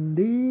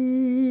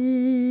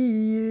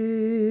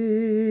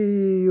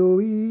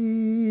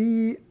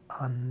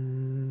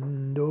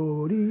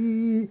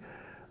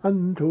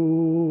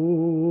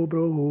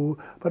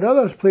 But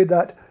others played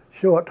that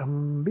short.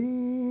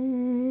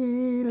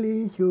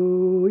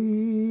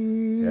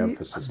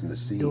 Emphasis in the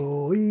C.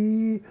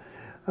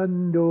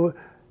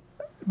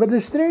 But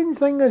the strange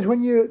thing is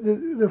when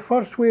the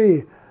first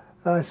way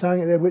I sang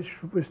it there,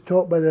 which was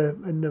taught by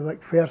in the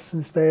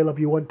Macpherson style, if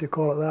you want to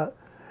call it that,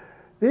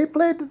 they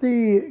played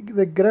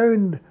the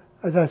ground,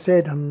 as I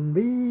said,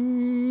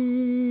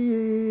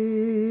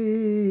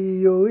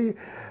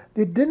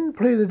 they didn't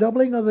play the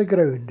doubling of the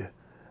ground.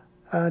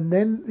 And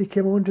then they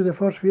came on to the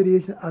first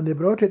variation and they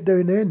brought it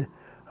down in.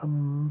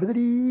 And was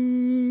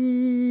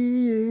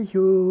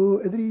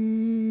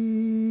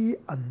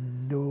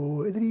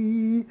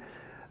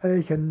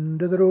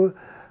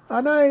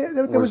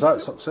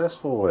that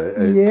successful with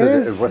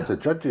the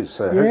judges?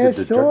 How yes,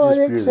 did the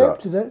judges view that?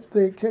 They accepted it.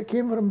 It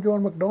came from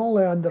John McDonald,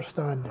 I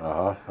understand.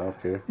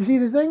 Okay. You see,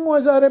 the thing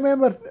was, I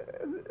remember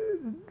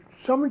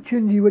some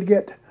tunes you would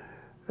get,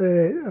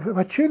 if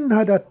a tune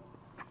had a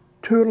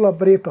Turla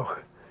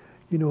Brepach,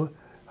 you know,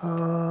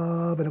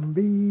 or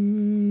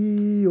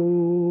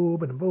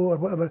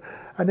whatever,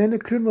 and then the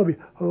croon will be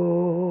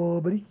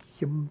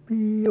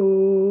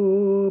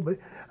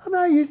and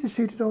I used to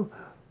say to them,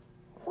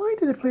 why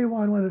did they play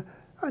one?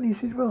 And he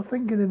says, well,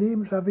 thinking the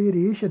name's a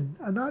variation,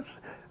 and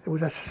it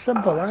was a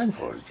simple answer.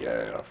 Suppose,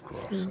 yeah, of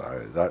course.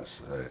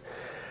 That's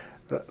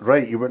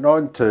right. You went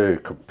on to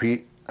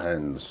compete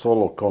in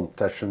solo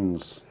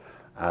competitions.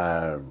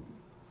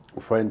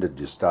 When did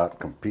you start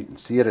competing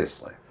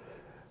seriously?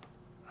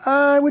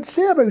 I would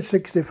say about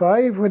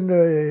 65 when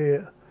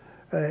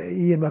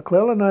Ian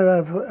Maclellan,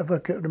 if I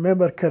can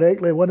remember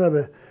correctly, one of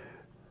the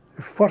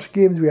first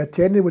games we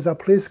attended was a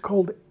place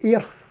called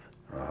Earth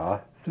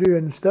through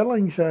in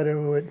Stirlingshire.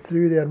 We went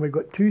through there and we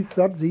got 2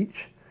 thirds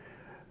each.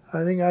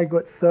 I think I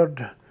got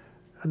third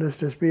in this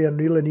display and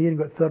Neil and Ian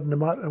got third in the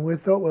mat, and we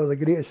thought we were the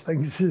greatest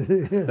things.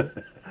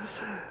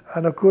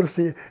 And of course,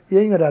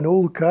 Ian had an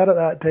old car at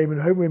that time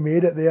and how we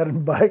made it there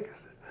and back.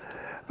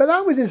 But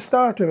that was the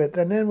start of it,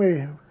 and then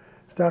we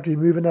started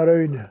moving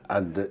around.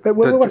 But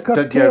we were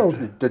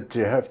curtailed. Did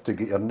you have to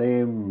get your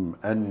name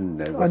in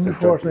with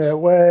Unfortunately, the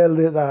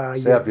well,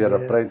 serve your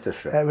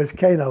apprenticeship? It was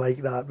kind of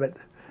like that, but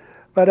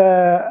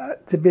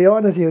to be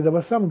honest with you, there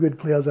were some good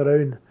players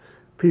around.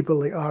 People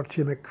like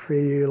Archie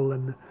McPhail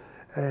and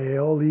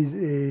all these,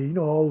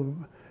 all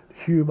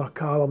Hugh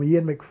McCallum,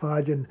 Ian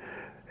McFadden,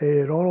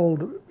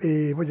 Ronald,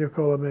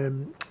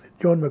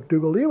 John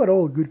McDougall. They were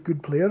all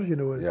good players, you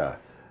know. Yeah.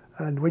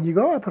 And when you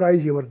got a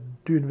prize, you were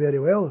doing very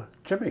well.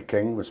 Jimmy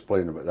King was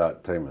playing about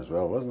that time as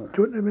well, wasn't it?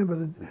 Don't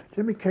remember.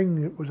 Jimmy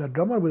King was a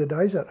drummer with a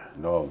Dicer.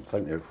 No, I'm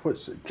thinking,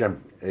 what's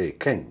Jim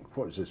King?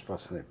 What was his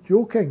first name?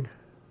 Joe King.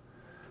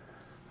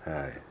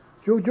 Aye.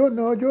 Joe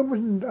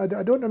wasn't.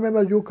 I don't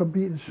remember Joe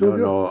competing. So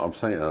No, I'm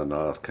thinking of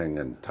another King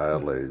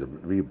entirely. The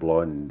wee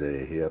blonde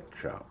haired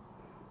chap.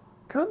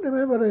 Can't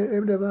remember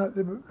any of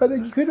that. But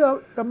you could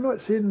have. I'm not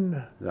saying.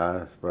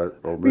 Nah,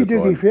 but we'll Wee move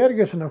Dougie on.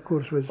 Ferguson, of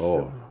course, was.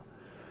 Oh.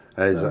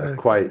 He's a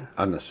quite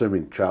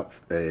unassuming chap,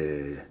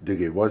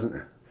 Dougie, wasn't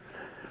he?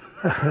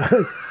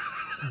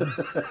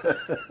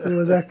 He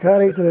was a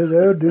character as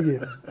our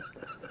Dougie.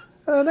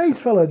 A nice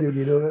fellow,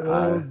 Dougie, though.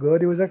 Oh,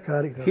 God, he was a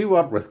character. He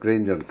worked with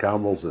Granger and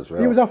Campbell's as well.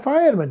 He was a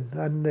fireman,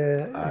 and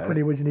when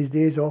he was in his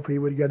days off, he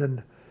would get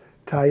and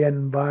tie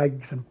in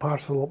bags and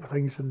parcel up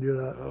things and do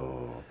that.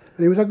 Oh.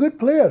 But he was a good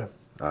player.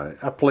 Aye.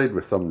 I played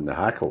with him in the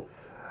Hackle.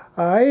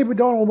 Aye, with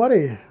Donald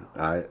Murray.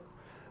 Aye.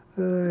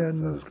 And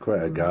So there was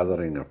quite a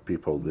gathering of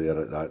people there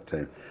at that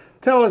time.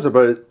 Tell us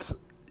about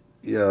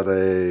your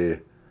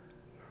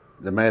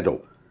the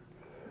medal.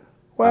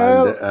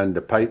 Well, and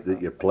the pipe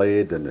that you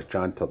played and the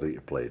chanter that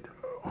you played.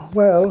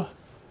 well,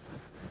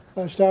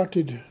 I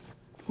started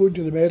going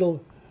to the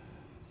medal,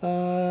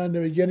 and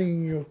in the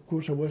beginning, of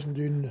course, I wasn't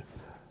doing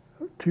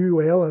too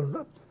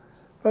well.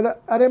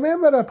 But I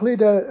remember I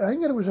played I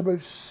think it was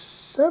about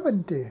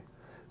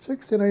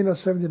 69 or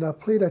 70, I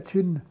played a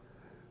tune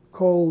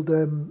called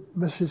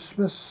Mrs.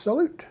 Smith's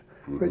Salute,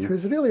 which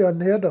was really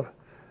unheard of.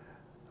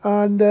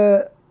 And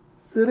the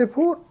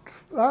report,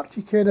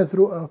 Archie Kenneth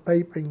wrote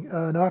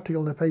an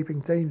article in the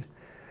Piping Times,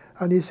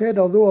 and he said,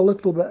 although a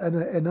little bit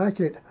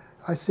inaccurate,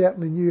 I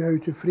certainly knew how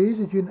to phrase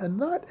the tune,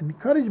 and that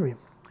encouraged me.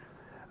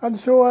 And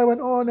so I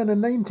went on, and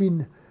in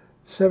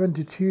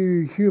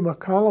 1972, Hugh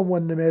McCallum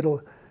won the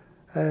medal,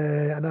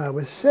 and I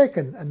was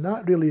second, and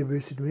that really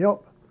boosted me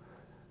up.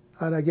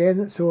 And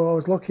again, so I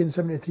was lucky in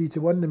 73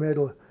 to win the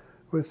medal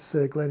with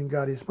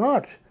Glengarry's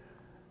March.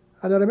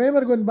 And I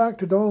remember going back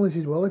to Donald and he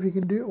says, well, if you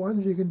can do it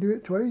once, you can do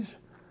it twice.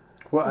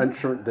 What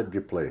instrument did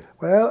you play?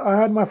 Well, I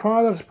had my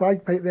father's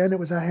bagpipe then. It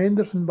was a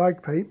Henderson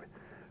bagpipe,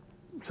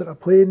 sort of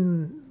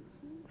plain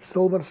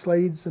silver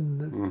slides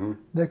and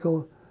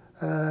nickel.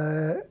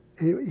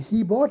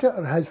 He bought it,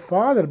 or his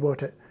father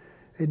bought it,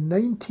 in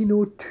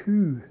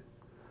 1902.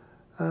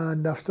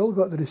 And I've still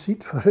got the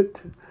receipt for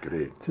it.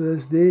 Great. To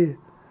this day.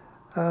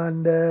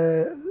 And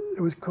it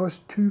was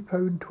cost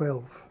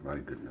 £2.12. My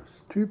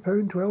goodness.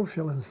 £2.12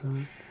 shillings.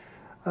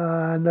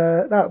 And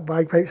that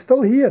bagpipe's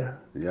still here.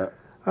 Yeah.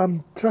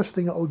 I'm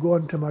trusting it'll go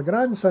on to my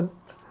grandson,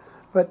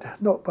 but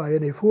not by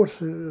any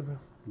force.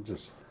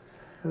 Just.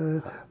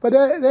 But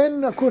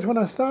then, of course, when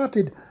I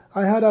started,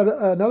 I had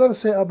another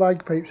set of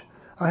bagpipes.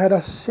 I had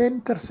a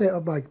centre set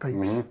of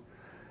bagpipes,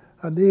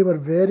 and they were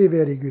very,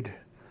 very good.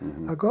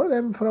 I got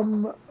them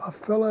from a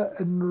fella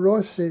in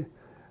Rossi.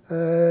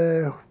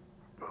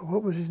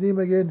 What was his name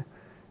again?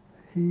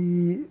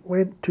 He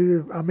went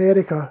to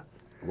America.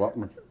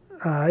 Workman.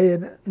 Aye,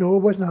 and no, it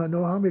wasn't.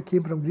 No, Hammy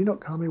came from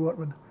Greenock, Hammy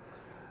Workman.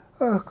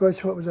 Oh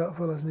gosh, what was that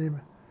fella's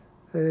name?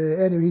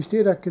 Anyway, he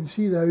stayed. I can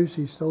see the house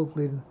he's still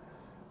playing,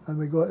 and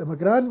we got my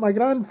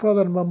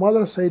grandfather and my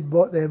mother's side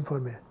bought them for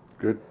me.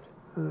 Good.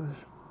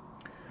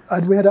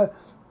 And we had at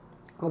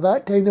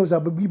that time there was a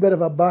wee bit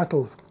of a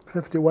battle,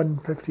 51,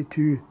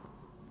 52,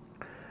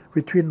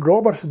 between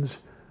Robertsons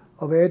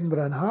of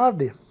Edinburgh and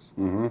Hardy.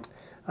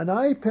 And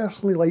I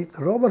personally liked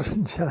the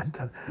Robertson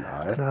chanter,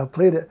 and I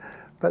played it,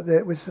 but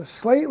it was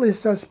slightly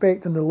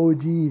suspect in the low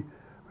G,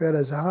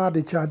 whereas the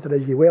Hardy chanter,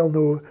 as you well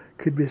know,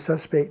 could be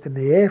suspect in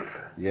the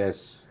F.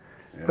 Yes.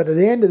 But at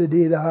the end of the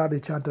day, the Hardy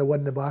chanter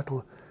won the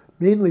battle,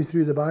 mainly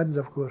through the bands,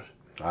 of course.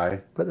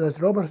 Aye. But the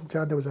Robertson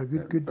chanter was a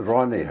good.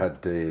 Ronnie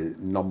had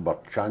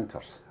numbered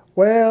chanters.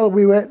 Well,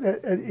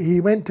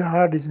 he went to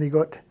Hardy's and he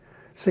got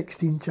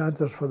 16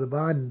 chanters for the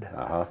band.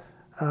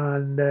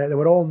 And they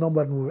were all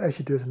numbered and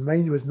issued to us, and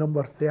mine was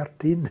number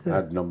 13. I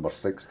had number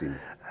 16.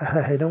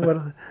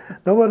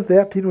 number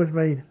 13 was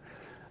mine.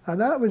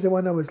 And that was the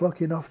one I was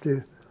lucky enough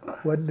to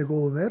win the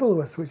gold medal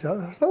with, which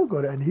I still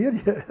got it in here.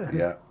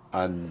 Yeah,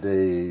 and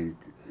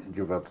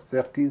you were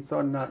 13th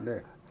on that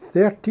day?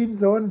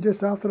 13th on,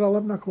 just after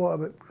 11 o'clock,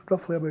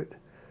 roughly about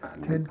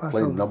and 10 past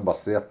playing 11. number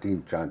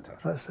 13 chanter.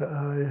 That's it,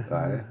 aye.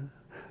 Aye.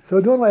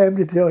 So don't let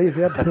him tell you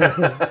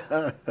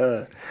that.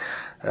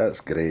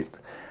 That's great.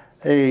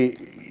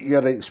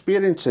 Your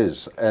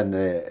experiences in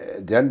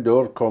the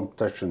indoor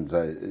competitions,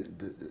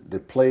 they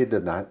played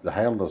in the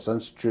Highlanders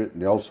Institute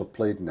and they also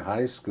played in the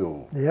high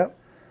school. Yep.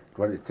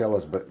 Do you want to tell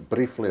us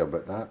briefly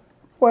about that?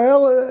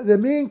 Well, the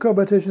main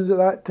competitions at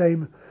that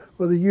time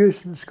were the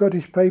youth and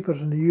Scottish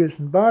Pipers and the youth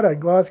in Barra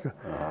in Glasgow.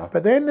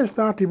 But then they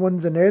started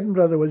ones in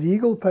Edinburgh. There was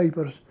Eagle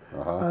Pipers,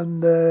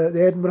 and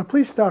the Edinburgh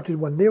Police started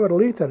one. They were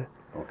later.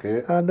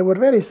 Okay. And they were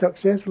very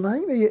successful. I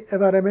think,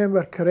 if I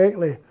remember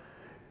correctly,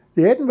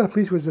 the Edinburgh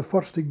Police was the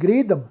first to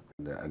grade them.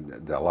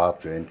 The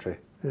large entry.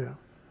 Yeah.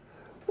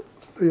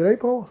 Are you right,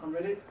 Paul? I'm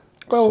ready.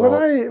 Well,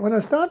 So, when I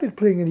started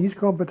playing in these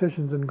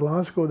competitions in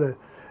Glasgow,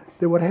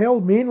 They were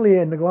held mainly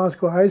in the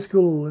Glasgow High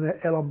School in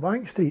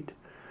Elmbank Street,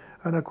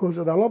 and of course it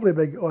had a lovely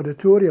big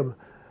auditorium.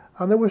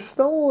 And there was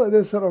still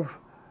this sort of,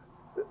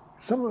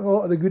 a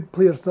lot of the good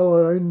players still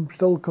around,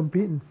 still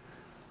competing,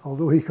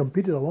 although he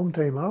competed a long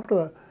time after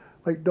that,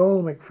 like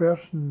Donald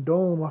McPherson,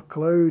 Donald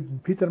MacLeod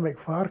and Peter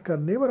McFarker,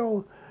 and they were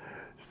all,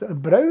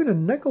 Brown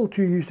and Nicol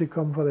too used to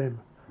come for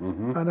them.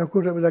 And of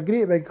course it was a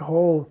great big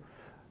hall,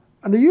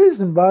 and the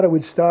Euston Barra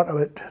would start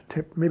about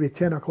maybe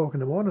 10 o'clock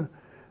in the morning,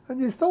 and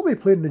you'd still be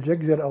playing the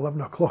jigs there at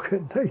 11 o'clock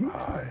at night.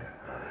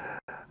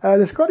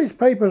 The Scottish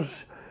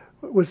Pipers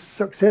was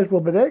successful,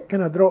 but that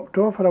kind of dropped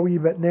off for a wee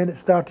bit, and then it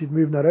started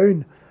moving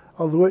around,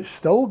 although it's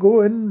still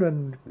going,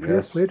 and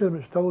fair play to them,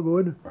 it's still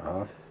going.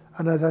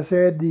 And as I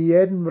said, the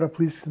Edinburgh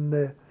Police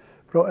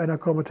brought in a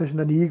competition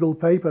in the Eagle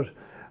Pipers.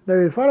 Now,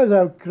 as far as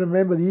I can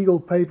remember, the Eagle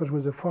Pipers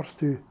was the first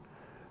to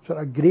sort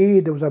of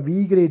grade. There was a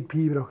B grade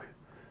Pibroch,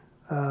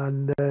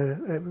 and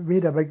it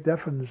made a big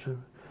difference.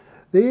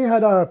 They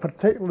had a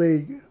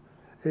particularly,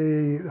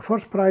 the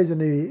first prize in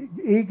the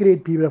A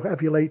grade Pibroch,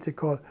 if you like to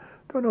call it.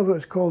 I don't know if it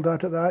was called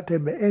that at that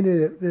time, but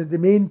the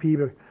main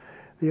Pibroch,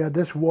 they had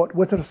this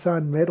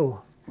Wittersand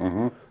medal,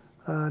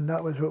 and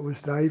that was what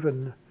was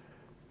driving.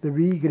 The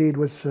B grade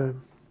was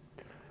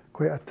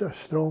quite a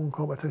strong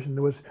competition.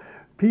 There was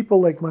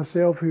people like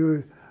myself who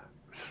were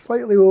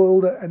slightly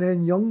older, and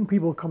then young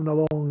people coming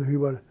along who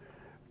were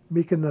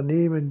making their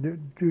name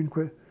and doing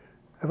quite.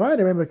 If I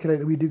remember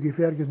correctly, wee Dougie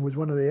Ferguson was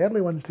one of the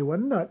early ones to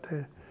win that.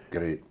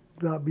 Great.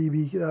 That B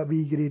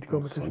grade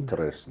competition. That's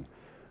interesting.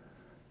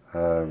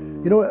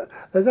 You know,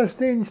 there's a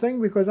strange thing,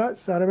 because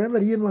I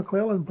remember Ian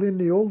Maclellan playing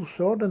the old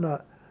sword in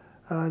that,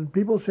 and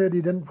people said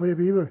he didn't play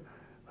Beaver,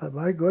 but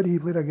by God, he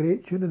played a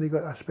great tune and he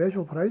got a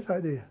special prize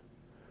that day.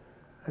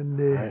 And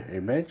he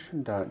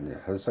mentioned that in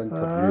his interview,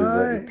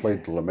 that he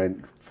played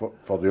Lament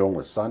for the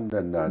Only Son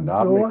in an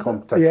army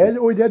competition.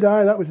 Yeah, he did,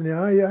 that was in the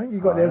eye. I think he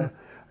got them.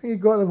 I think he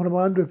got them from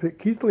Andrew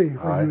Keithley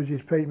when he was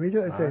his pipe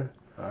major at the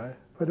time.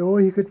 But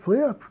he could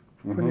play up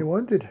when he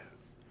wanted.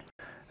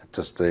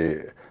 Just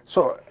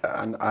so,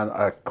 and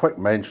a quick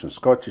mention,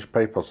 Scottish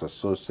Pipers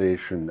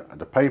Association,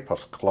 the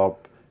Pipers Club,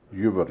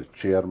 you were the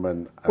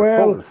chairman.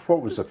 Well,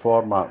 what was the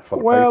format for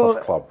the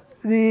Pipers Club?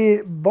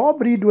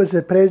 Bob Reid was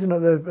the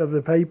president of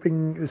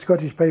the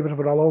Scottish Pipers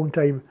for a long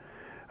time,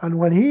 and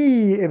when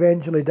he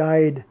eventually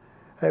died,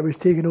 it was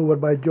taken over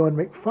by John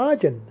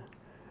McFadden.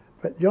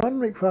 But John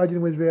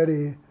McFadden was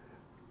very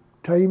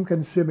time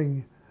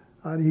consuming,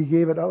 and he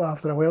gave it up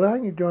after a while. I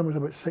think John was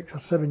about 6 or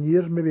 7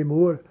 years, maybe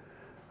more,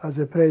 as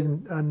the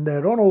president, and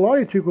Ronald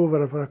Laurie took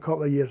over for a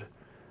couple of years,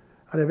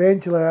 and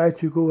eventually I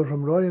took over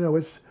from Ronnie, and I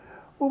was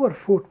over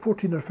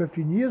 14 or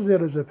 15 years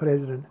there as the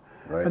president.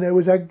 Right. And it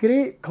was a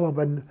great club,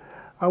 and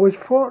I was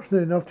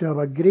fortunate enough to have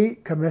a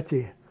great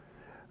committee,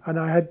 and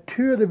I had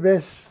two of the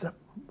best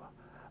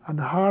and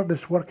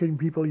hardest working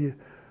people,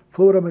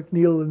 Flora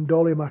McNeil and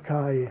Dolly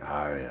Mackay.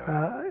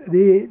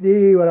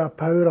 They were a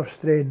power of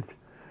strength,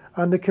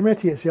 and the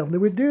committee itself, they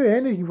would do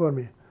anything for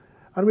me,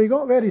 and we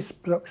got very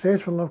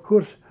successful. And of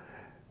course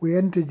we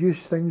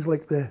introduced things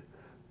like the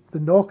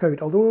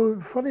knockout, although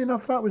funny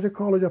enough that was the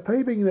College of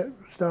Piping that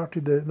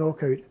started the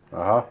knockout,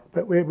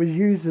 but it was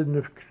used in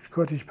the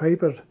Scottish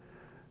Pipers,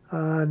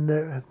 and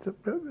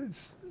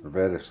it's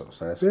very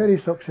successful. Very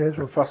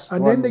successful. The first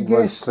and one then the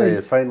was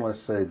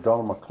finalists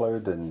Donald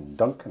MacLeod and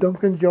Duncan.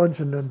 Duncan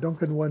Johnson, and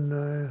Duncan won.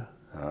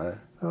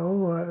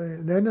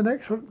 And then the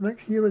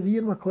next year was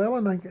Ian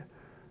Maclellan, I think,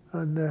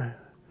 and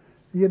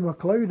Ian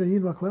MacLeod and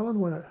Ian Maclellan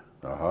won it.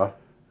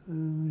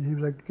 He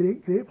was a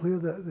great player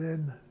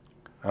then.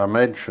 I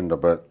mentioned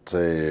about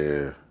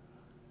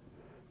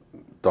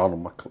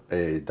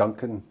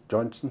Duncan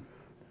Johnson.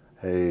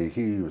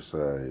 He was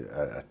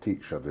a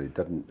teacher. He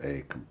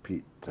didn't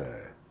compete.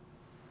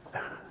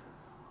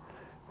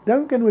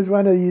 Duncan was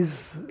one of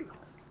these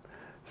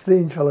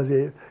strange fellows.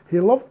 He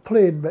loved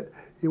playing, but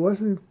he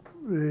wasn't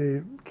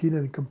keen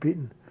on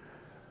competing.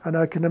 And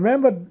I can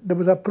remember there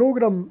was a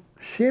programme,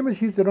 Seamus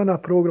used to run a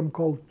programme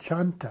called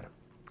Chanter.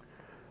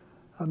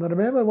 And I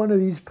remember one of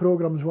these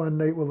programmes one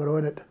night we were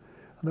on it,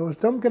 and there was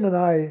Duncan and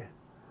I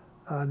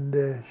and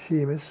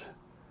Seamus,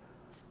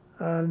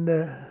 and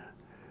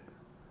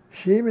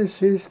Seamus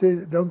says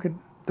to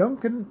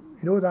Duncan,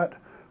 you know that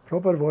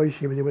proper voice,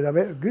 Seamus, he was a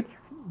very good,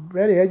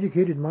 very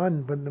educated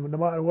man, but no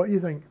matter what you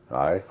think.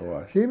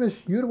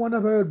 Seamus, you're one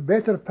of our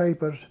better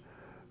pipers,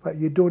 but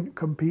you don't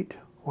compete.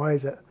 Why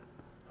is it?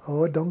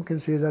 Oh, Duncan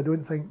says, I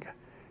don't think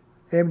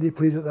anybody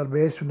plays at their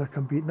best when they're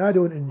competing. I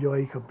don't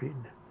enjoy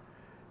competing.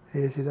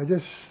 He says, I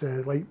just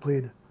like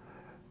playing.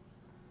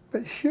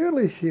 But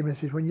surely, Seamus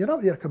says, when you're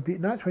up there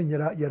competing, that's when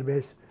you're at your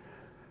best.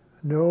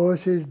 No,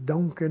 says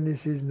Duncan, he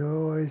says,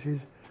 no, he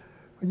says,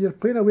 when you're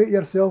playing away to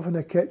yourself in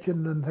the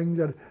kitchen and things,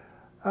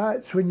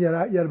 that's when you're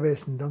at your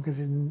best. And Duncan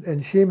says,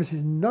 and Seamus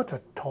says, not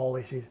at all,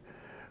 he says,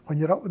 when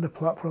you're up on the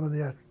platform and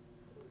the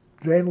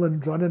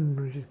adrenaline's running,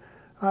 he says,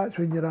 that's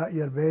when you're at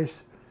your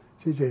best,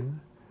 says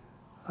him.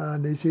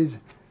 And he says,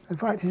 in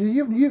fact, he says,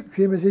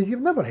 Seamus says,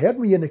 you've never heard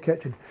me in the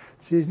kitchen.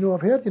 He says, no,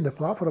 I've heard you in the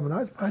platform, and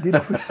that's bad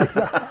enough, he says.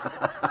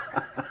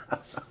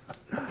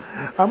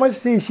 I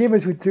must say,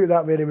 Seamus would do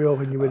that very well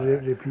when you would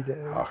repeat it.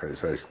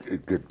 It's a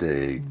good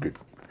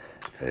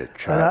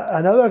chat.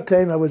 And another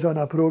time I was on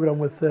a programme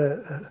with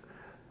him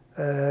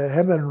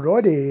and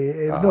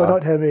Roddy, no,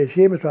 not him,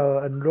 Seamus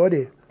rather, and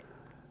Roddy.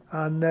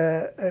 And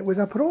it was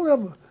a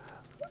programme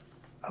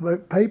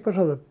about pipers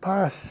of the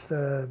past,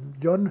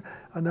 John,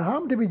 and there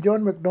happened to be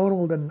John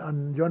MacDonald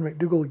and John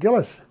McDougall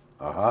Gillis.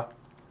 Okay.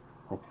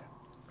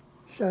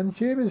 And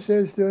Seamus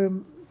says to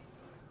him,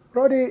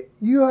 Roddy,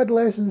 you had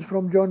lessons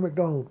from John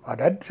MacDonald. I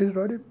did, says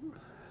Roddy.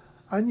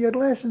 And you had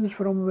lessons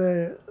from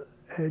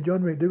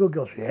John McDougall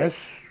Gillis.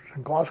 Yes,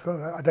 in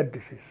Glasgow, I did,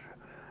 he says.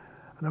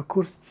 And of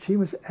course,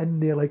 Seamus in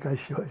there like a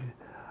shot.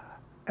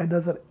 And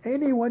is there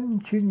any one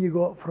tune you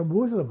got from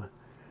both of them?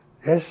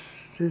 Yes,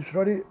 says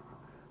Roddy.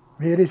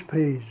 Mary's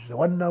Praise,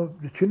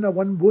 the tune I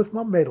won both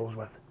my medals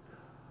with.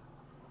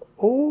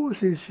 Oh,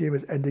 says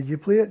Seamus, and did you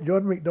play it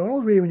John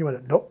MacDonald's way when you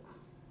went? Nope.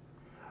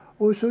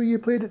 Oh, so you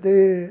played it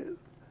the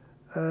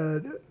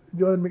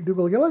John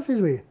McDougall Gillis's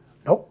way?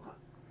 Nope.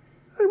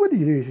 And what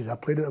did you do? He says, I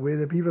played it the way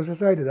the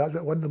Pipers'Persuasion. That's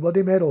what won the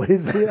bloody medal. He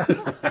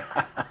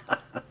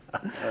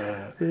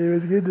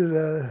was good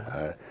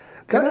as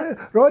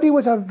Roddy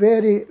was a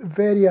very,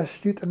 very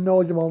astute and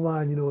knowledgeable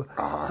man, you know.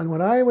 And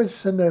when I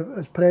was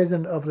as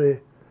president of the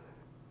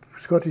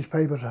Scottish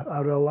Pipers,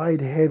 I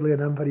relied heavily on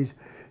him for his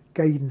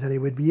guidance, and he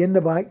would be in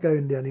the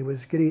background there, and he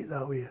was great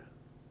that way.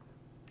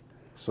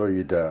 So you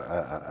had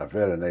a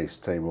very nice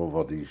time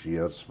over these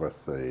years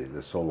with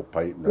the solo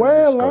pipe. And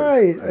well,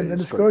 the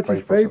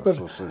Scottish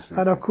Pipers,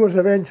 and of course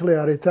eventually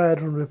I retired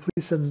from the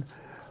police, and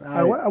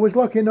I was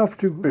lucky enough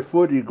to...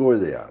 Before you go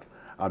there,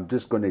 I'm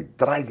just going to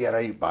drag you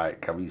right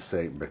back a wee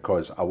second,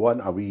 because I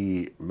want a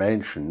wee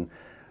mention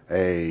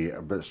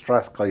about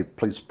Strathclyde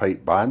Police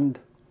Pipe Band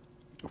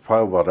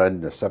while we're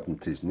in the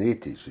 70s and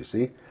 80s, you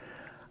see.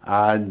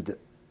 And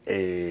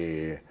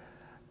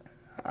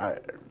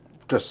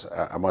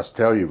I must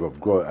tell you,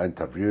 we've got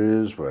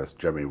interviews with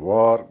Jimmy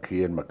Wark,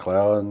 Ian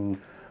Maclellan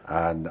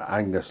and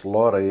Angus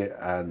Laurie,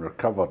 and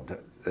recovered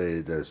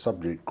the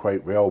subject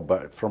quite well,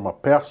 but from a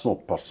personal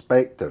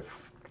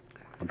perspective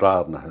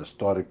rather than a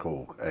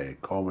historical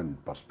common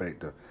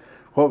perspective,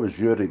 what was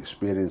your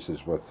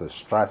experiences with the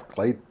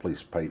Strathclyde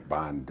Police Pipe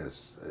Band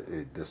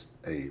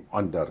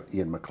under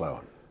Ian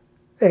Maclellan?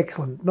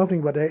 Excellent,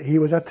 nothing but it. He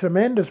was a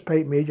tremendous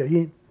pipe major.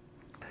 He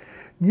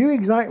knew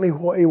exactly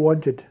what he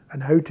wanted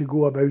and how to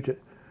go about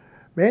it.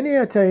 Many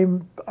a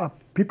time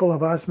people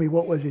have asked me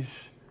what was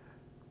his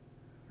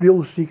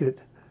real secret,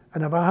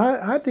 and if I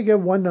had to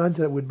give one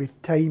answer, it would be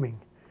timing.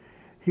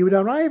 He would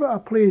arrive at a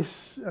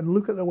place and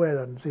look at the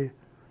weather and say,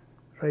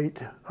 right,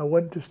 I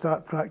want to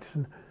start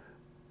practicing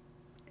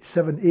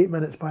 7, 8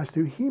 minutes past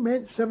 2. He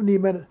meant 7,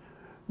 8 minutes,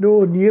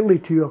 no, nearly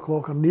 2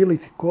 o'clock or nearly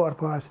quarter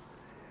past.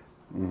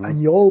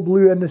 And you all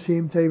blew in the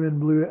same time and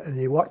blew it, and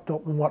you worked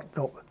up and worked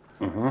up.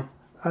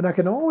 And I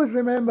can always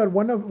remember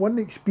one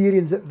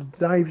experience that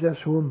drives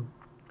this home.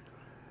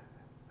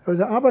 It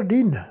was at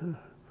Aberdeen,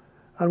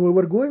 and we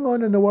were going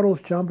on in the World's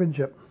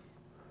Championship.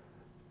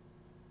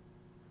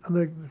 And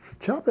the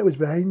chap that was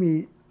behind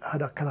me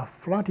had a kind of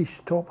flattish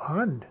top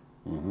hand.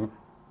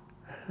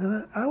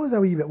 And I was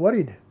a wee bit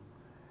worried.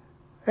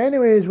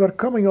 Anyways, we're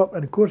coming up,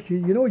 and of course,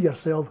 you know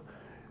yourself,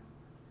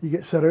 you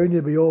get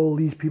surrounded by all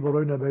these people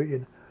round about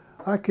you.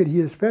 I could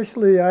hear,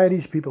 especially the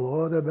Irish people,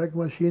 oh, the big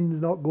machine's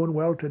not going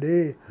well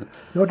today.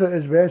 Not at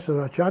its best,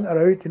 there's a chanter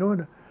out, you know.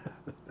 And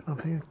I'm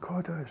thinking,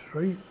 God, that's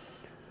right.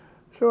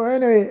 So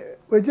anyway,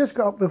 we just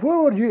got up, before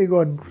we were due to go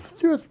on,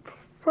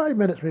 5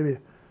 minutes maybe.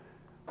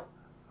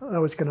 I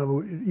was kind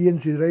of, Ian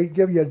says, right,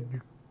 give your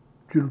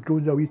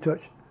drones a wee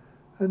touch.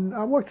 And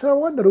I walked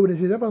around the road and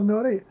he says, everything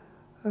all right?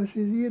 I says,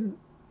 Ian,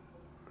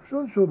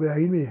 so-and-so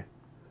behind me.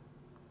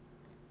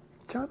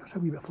 Chanter's a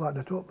wee bit flat in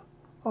the top.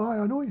 Oh,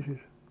 I know, he says.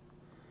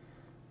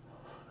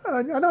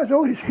 And that's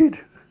all he said.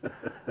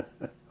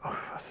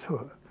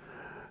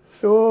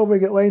 So we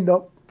get lined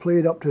up,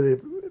 played up to the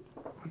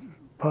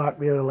park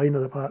there, the line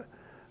of the park,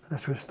 and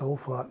this was still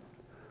flat.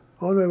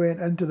 On we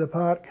went into the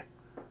park,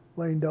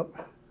 lined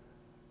up,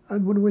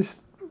 and when we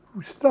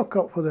struck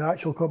up for the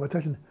actual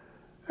competition,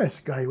 this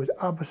guy was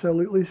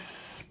absolutely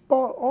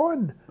spot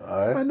on.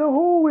 And the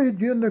whole way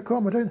during the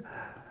competition,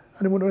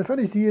 and when we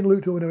finished, Ian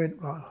looked over and went,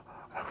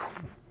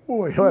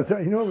 oh,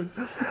 you know.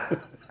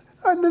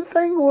 And the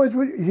thing was,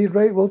 he said,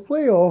 right, we'll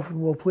play off,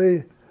 and we'll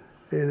play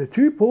the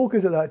 2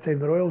 polkas at that time,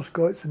 the Royal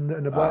Scots and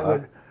the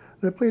Blackwood.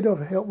 They played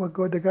off, help my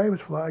God, the guy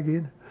was flat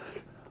again.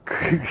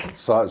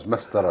 So it's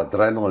Mr.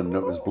 Adrenaline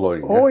that was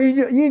blowing. Oh,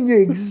 he knew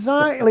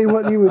exactly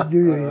what he would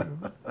do.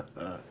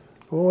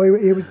 Oh,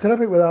 he was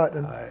terrific with that,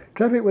 and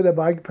terrific with the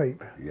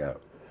bagpipe. Yeah.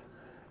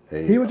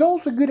 He was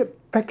also good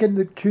at picking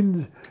the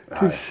tunes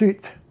to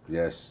suit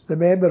the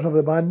members of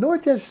the band,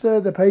 not just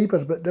the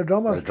pipers, but the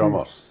drummers. The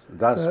drummers.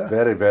 That's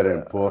very, very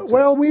important.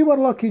 Well, we were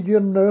lucky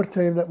during our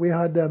time that we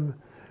had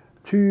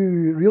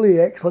 2 really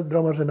excellent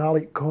drummers in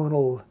Alec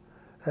Connell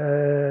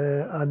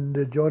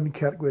and John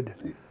Kirkwood.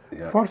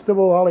 First of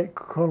all, Alec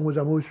Connell was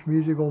a most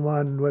musical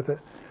man with it.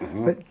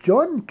 But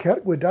John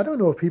Kirkwood, I don't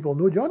know if people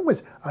know, John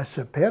was a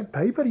superb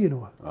piper, you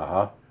know.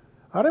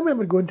 I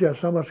remember going to a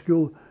summer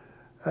school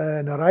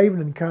and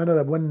arriving in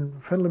Canada when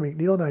Finlay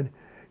McNeil and I,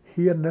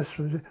 hearing this,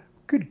 and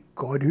good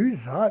God,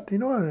 who's that? You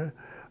know, and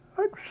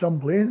that's some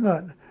playing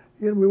that.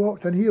 And we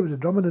walked in here, was a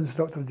drumming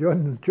instructor,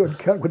 John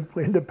Kirkwood,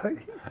 playing the pipe.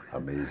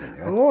 Amazing,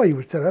 eh? Oh, he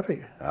was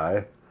terrific.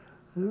 Aye.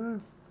 Yeah.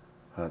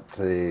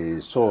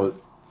 So,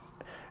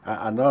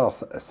 another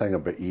thing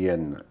about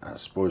Ian, I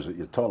suppose that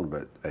you're talking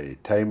about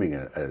timing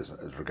as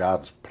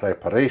regards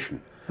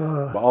preparation,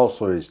 but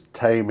also his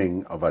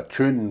timing of a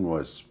tune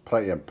was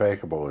pretty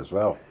impeccable as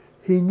well.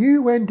 He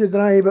knew when to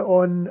drive it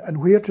on and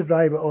where to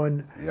drive it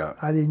on, Yeah.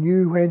 and he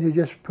knew when to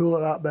just pull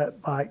it that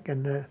bit back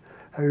and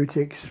how to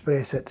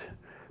express it.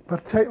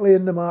 Particularly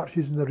in the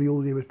marches and the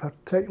reels, he was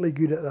particularly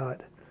good at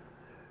that.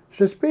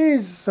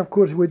 Suspes, of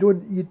course,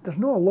 there's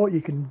not a lot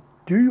you can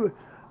do,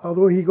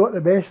 although he got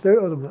the best out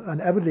of them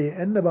and everybody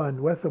in the band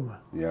with him.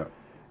 Yeah.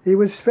 He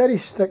was very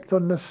strict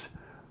on this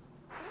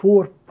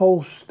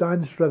 4-pulse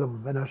dance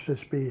rhythm in a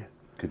suspes.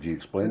 Could you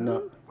explain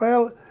that?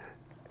 Well,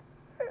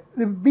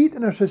 the beat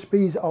in a suspes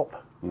is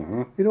up.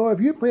 Mm-hmm. You know, if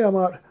you play a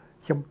march,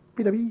 the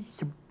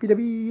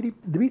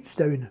beat's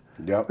down.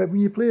 Yeah. But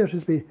when you play a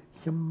suspes,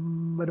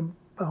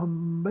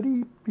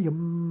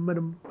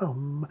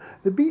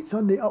 the beat's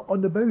on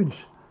the bounce.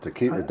 To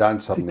keep the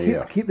dancer in the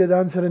air. Keep the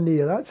dancer in the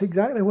air. That's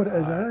exactly what it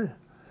is.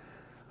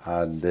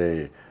 And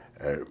we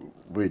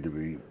had a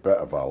wee bit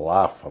of a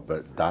laugh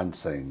about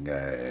dancing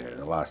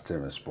the last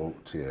time I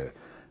spoke to you,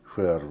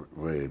 where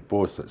we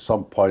both at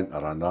some point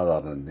or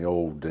another in the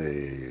old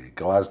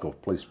Glasgow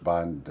police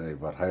band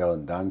were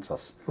Highland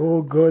dancers.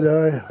 Oh God,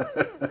 aye.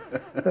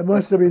 It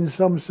must have been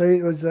some sight.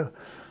 It was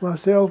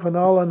myself and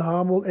Alan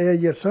Hamilton,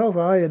 yourself,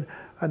 aye, and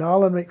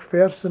Alan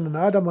McPherson and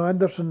Adam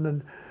Anderson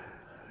and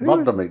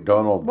Murdo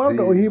MacDonald,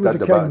 he was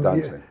did the a bit of king.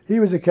 dancing. He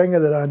was the king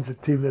of the dance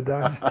team,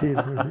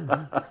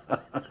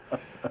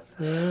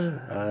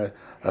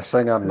 A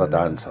singer and a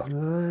dancer.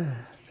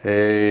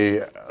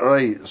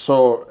 Right,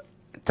 so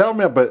tell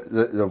me about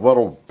the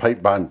World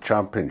Pipe Band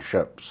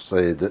Championships,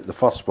 the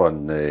first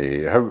one.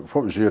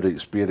 What was your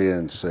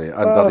experience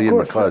under Ian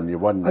Maclellan? You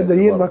won under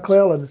Ian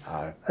Maclellan.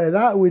 Aye.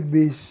 That would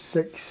be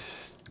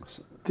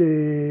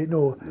 60,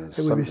 no, it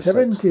would be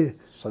 70.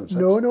 76.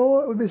 No,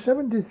 it would be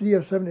 73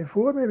 or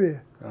 74 maybe.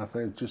 I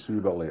think just a wee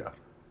bit later.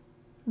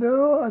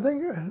 No, I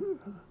think...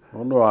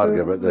 We'll not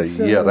argue about the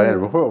year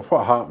end.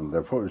 What happened?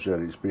 What was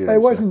your experience? It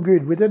wasn't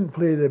good. We didn't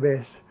play the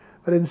best.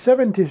 But in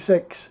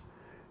 76,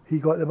 he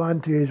got the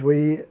band to his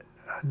way,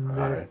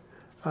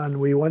 and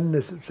we won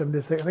the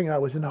 76. I think that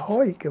was in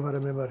Hawick, if I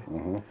remember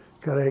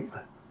correct.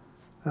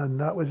 And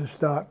that was the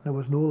start. There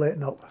was no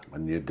letting up.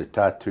 And you had the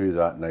tattoo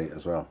that night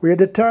as well. We had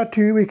the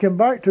tattoo. We came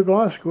back to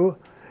Glasgow.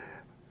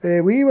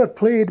 We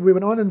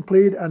went on and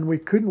played, and we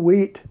couldn't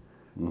wait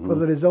for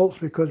the results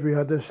because we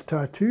had this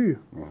tattoo.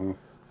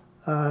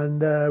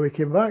 And we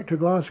came back to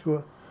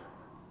Glasgow,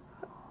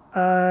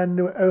 and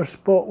our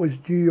spot was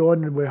due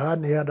on, and we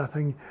hadn't heard a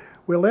thing.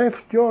 We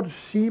left George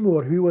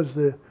Seymour, who was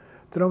the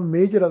drum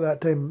major at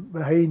that time,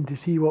 behind to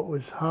see what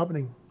was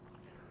happening.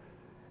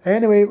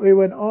 Anyway, we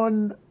went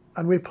on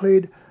and we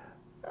played,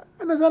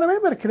 and as I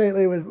remember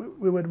correctly, we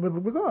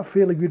got a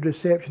fairly good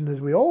reception,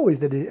 as we always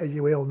did, as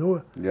you well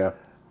know. Yeah.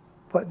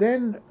 But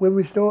then when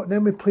we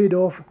played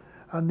off,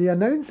 and the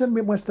announcer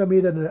must have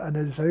made an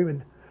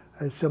announcement.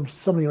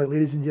 Something like,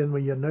 ladies and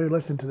gentlemen, you're now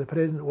listening to the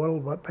present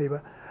World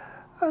Piper.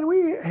 And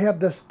we heard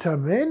this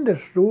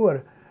tremendous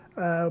roar,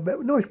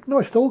 but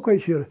not still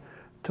quite sure,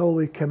 till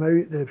we came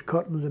out, the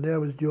curtains, and there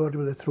was George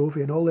with the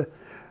trophy, and all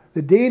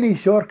the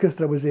Danish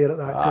orchestra was there at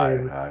that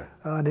time.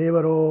 And they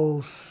were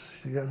all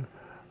singing.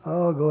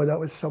 Oh God, that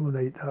was some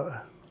night.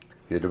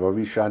 You'd have a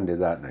wee shandy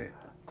that night.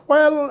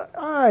 Well,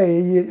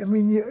 aye, I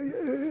mean,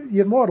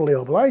 you're morally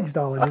obliged,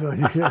 darling, you know.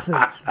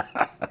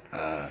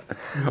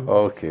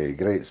 Okay,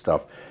 great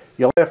stuff.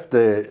 You left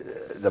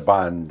the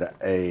band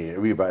a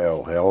wee bit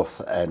ill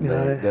health in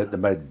the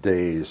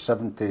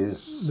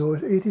mid-70s. No,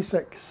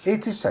 86.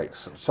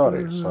 86,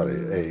 sorry,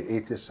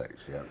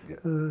 86, yeah.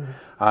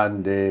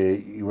 And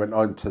you went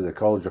on to the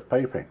College of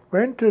Piping.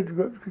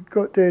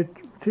 Got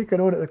taken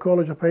on at the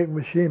College of Piping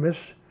with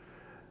Seamus,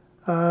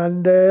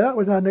 and that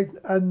was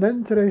an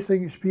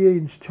interesting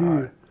experience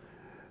too,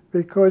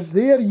 because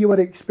there you were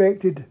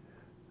expected,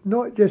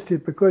 not just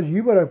because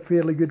you were a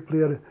fairly good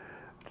player,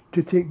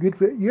 to take good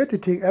play. You had to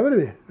take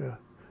everybody,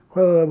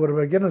 whether they were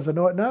beginners or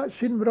not, and that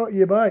soon brought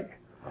you back.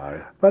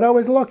 But I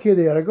was lucky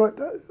there. I got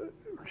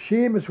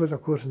Seamus was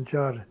of course in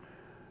charge,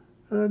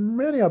 and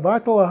many a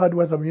battle I had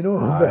with him, you know.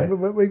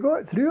 But we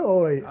got through it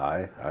all right.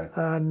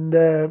 And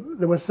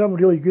there was some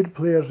really good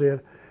players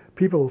there,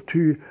 people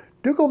too.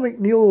 Dougal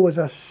McNeil was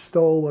a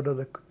stalwart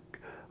of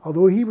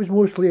although he was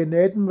mostly in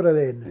Edinburgh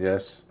then.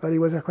 Yes. But he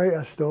was quite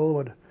a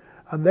stalwart.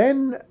 And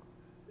then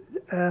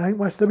I think it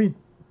must have been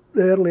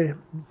the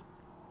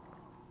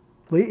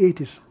late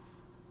 80s.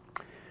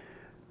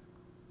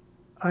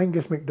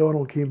 Angus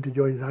Macdonald came to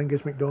join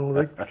Angus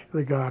Macdonald,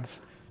 the Guards.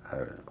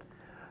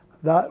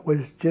 That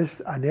was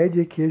just an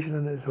education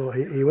in it, so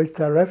he was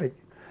terrific.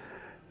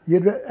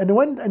 In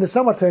the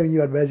summertime you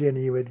were busy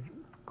and you would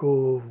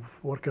go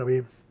working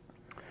away.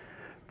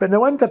 But in the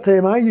winter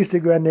time, I used to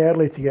go in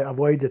early to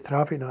avoid the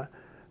traffic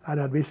and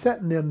I'd be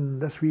sitting there in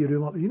this wee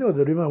room up. You know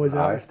the room I was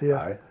at there.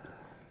 Aye.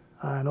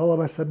 And all of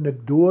a sudden the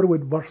door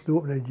would burst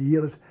open and you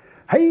hear this,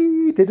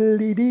 "Hey,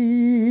 diddly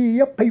dee,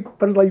 a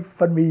piper's life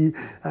for me."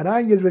 And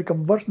Angus would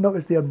come bursting up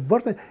the stairs,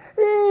 bursting,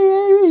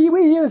 "Hey,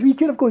 we hear this wee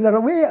tune of going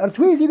away, or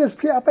Swayze, this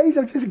set of pipes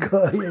I've just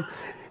got."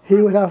 He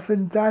was a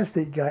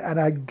fantastic guy and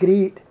a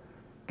great,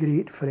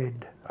 great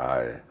friend.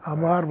 Aye. A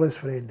marvellous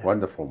friend.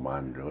 Wonderful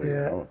man, really. Yeah.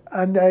 You know.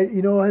 And,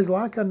 you know, his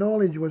lack of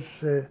knowledge was,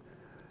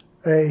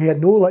 he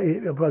had no, I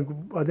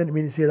didn't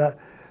mean to say that,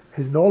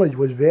 his knowledge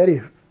was very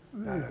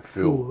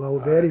full. Well,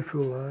 very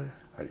full,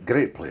 aye.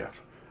 Great player.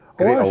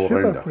 Great a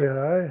all-rounder. super player,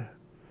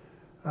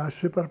 aye. A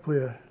super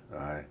player.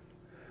 Aye.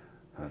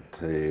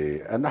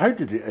 And how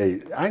did you,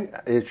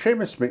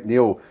 Seamus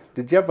McNeill,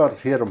 did you ever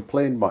hear him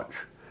playing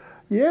much?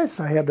 Yes,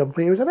 I heard him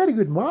play. He was a very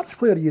good march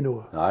player, you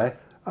know. Aye.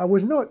 I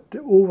was not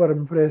over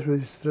impressed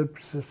with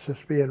his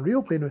Suspian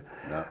reel playing.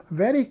 No.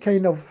 Very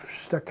kind of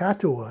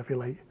staccato, if you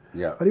like.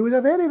 Yeah. But he was a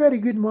very, very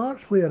good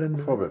march player.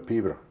 And What about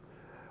Peever?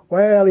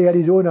 well, he had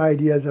his own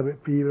ideas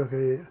about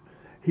Pembroke.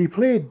 He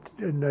played,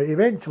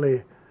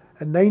 eventually,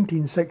 in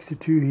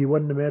 1962, he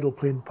won the medal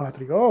playing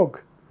Patrick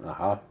Ogg.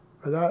 Uh-huh.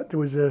 But that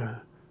was,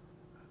 that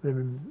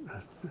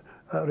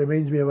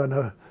reminds me of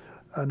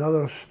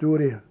another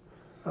story.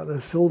 At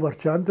the Silver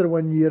Chanter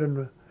one year,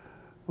 and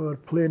we were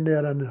playing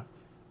there, and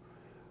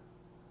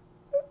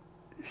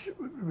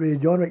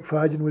John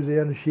McFadden was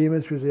there, and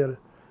Seamus was there.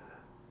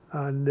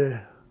 And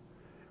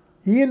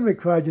Ian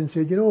McFadden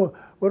said, "You know,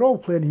 we're all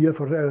playing here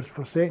for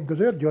second,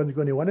 because our John's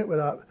going to win it with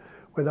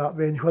that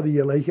bench, whether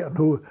you like it or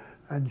no."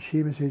 And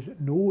Seamus says,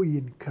 "No,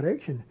 Ian,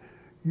 correction.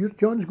 Your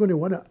John's going to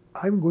win it.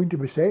 I'm going to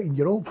be second.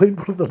 You're all playing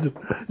for the..."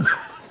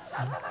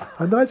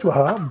 And that's what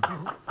happened.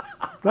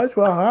 That's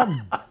what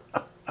happened.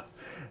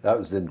 That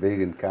was in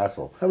Vegan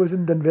Castle. That was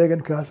in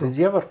Dunvegan Castle. Did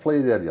you ever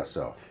play there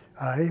yourself?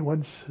 Aye,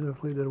 once. I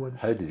played there once.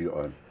 How did you get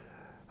on?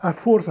 A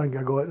fourth, I think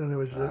I got, and it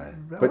was...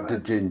 But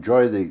did you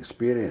enjoy the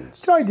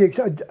experience? I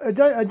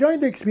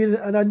enjoyed the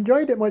experience, and I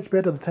enjoyed it much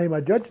better the time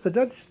I judged. I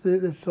judged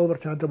the Silver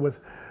Chanter with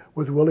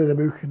Willie the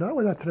Mook, and that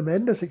was a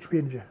tremendous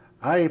experience.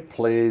 I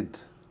played,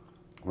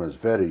 when I was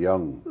very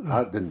young,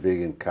 at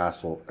Dunvegan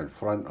Castle in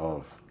front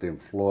of Dame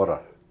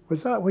Flora.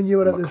 Was that when you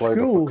were at the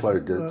school?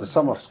 MacLeod, the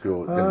summer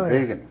school at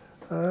Dunvegan.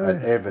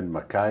 And Evan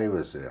Mackay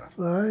was there.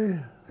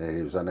 Aye.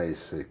 He was a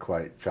nice,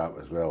 quiet chap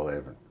as well,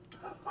 Evan.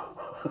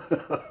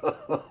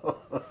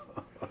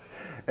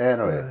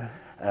 Anyway,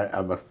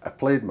 I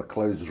played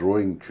MacLeod's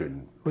rowing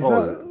tune,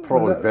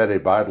 probably very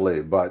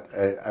badly, but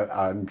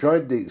I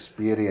enjoyed the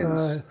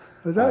experience.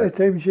 Was that the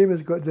time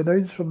Seamus got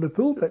denounced from the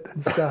pulpit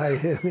in Skye?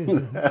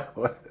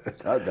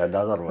 That'd be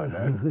another one.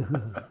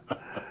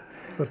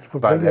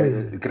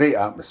 But great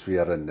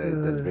atmosphere in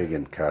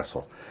Dunvegan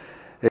Castle.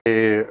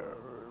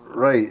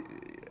 Right,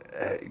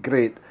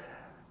 great.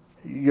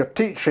 You're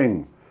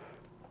teaching,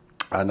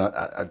 and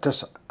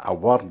just a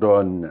word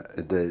on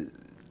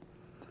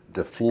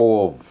the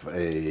flow of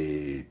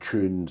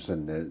tunes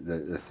and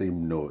the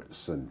theme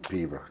notes and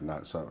Peever and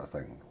that sort of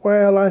thing.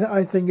 Well,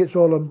 I think it's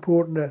all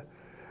important that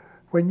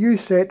when you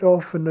set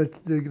off in the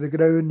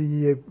ground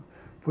and you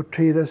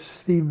portray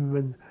this theme,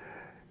 and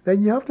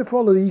then you have to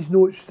follow these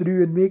notes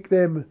through and make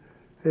them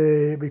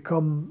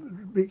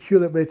make sure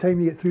that by the time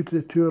you get through to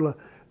the tour,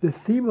 the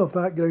theme of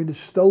that ground is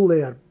still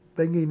there,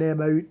 bringing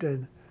them out.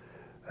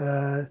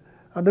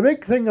 And the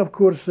big thing, of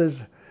course,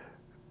 is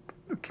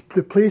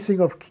the placing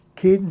of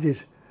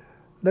cadences.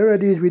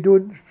 Nowadays, we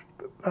don't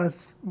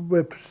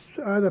we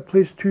either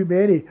place too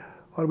many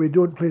or we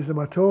don't place them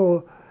at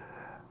all.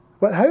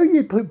 But how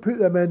you put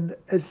them in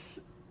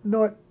is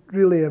not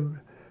really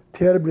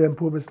terribly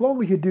important, as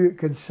long as you do it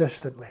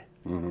consistently.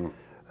 Mm-hmm.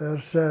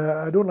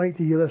 I don't like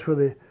to hear this where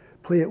they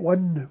play it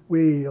one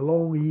way, a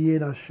long E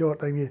and a short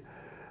time,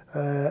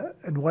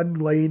 in one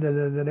line, and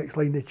then the next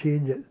line they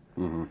change it.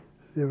 Mm-hmm.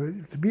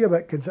 To be a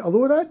bit consistent,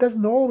 although that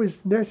doesn't always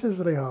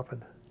necessarily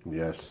happen.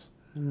 Yes.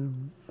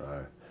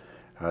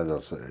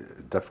 There's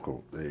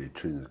difficult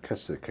tune.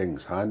 Kiss of the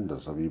King's Hand,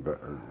 there's a wee bit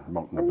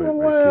mucking about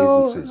with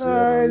cadences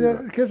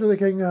there. Kiss of the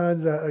King's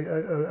Hand,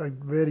 a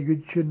very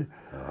good tune.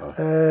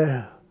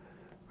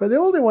 But the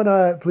only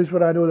place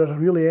where I know there's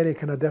really any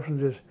kind of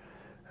difference is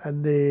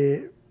in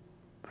the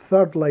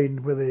third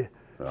line, where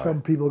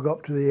some people go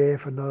up to the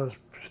F and others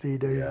stay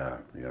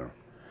down.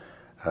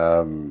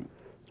 Yeah.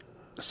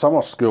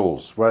 Summer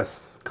schools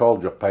with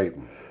College of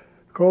Piping.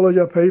 College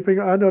of Piping,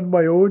 and on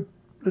my own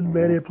in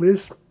many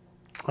places.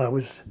 I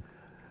was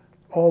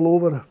all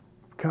over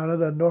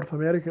Canada and North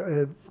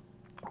America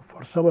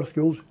for summer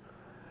schools,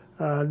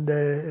 and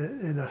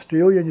in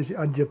Australia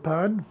and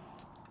Japan.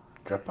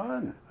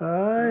 Japan?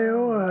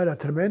 I had a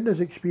tremendous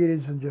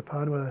experience in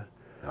Japan with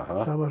a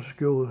summer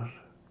school.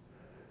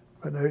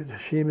 Went out,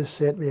 Seamus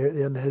sent me out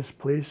there in his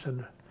place,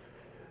 and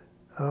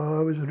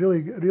it was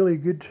really, really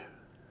good.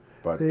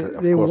 But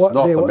of course,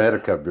 North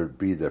America would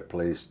be the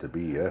place to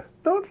be, yeah?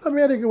 North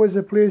America was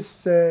the place.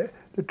 The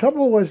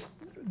trouble was,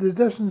 the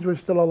distance was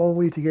still a long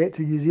way to get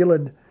to New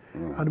Zealand,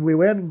 and we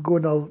weren't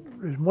going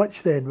as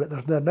much then, but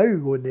there's now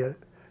going there.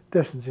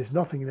 Distance is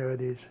nothing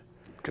nowadays.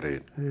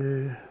 Great.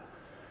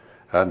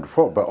 And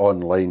what about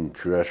online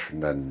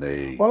tuition and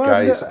Well,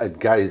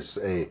 guys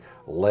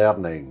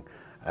learning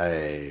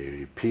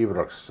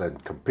Pipers'Persuasion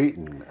and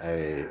competing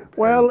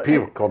in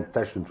paper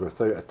competitions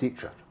without a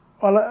teacher?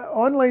 Well,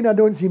 online I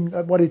don't seem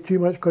to worry too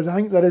much because I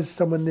think there is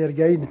someone there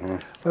guiding.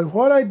 But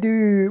what I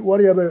do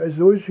worry about is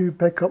those who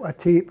pick up a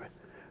tape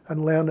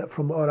and learn it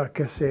from, or a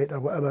cassette or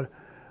whatever,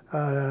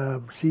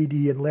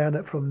 CD, and learn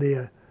it from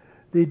there.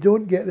 They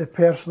don't get the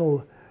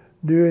personal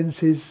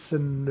nuances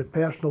and the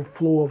personal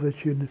flow of the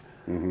tune.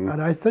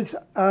 And I think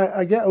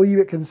I get a wee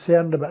bit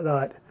concerned about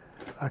that.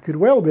 I could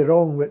well be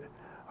wrong, but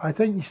I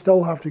think you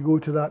still have to go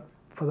to that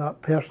for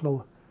that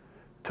personal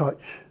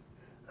touch,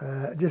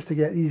 just to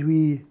get these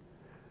wee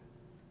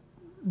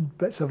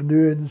bits of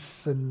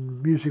nuance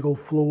and musical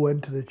flow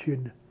into the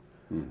tune.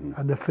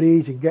 And the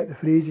phrasing, get the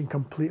phrasing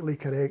completely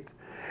correct.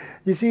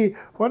 You see,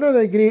 one of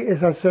the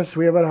greatest assists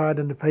we ever had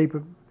in the pipe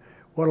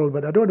world,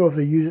 but I don't know if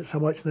they use it so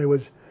much now,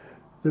 was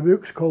the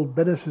books called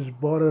Binnis's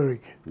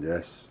Borderig.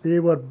 Yes. They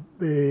were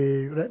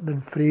written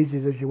in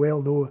phrases, as you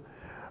well know.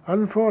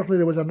 Unfortunately,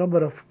 there was a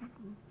number of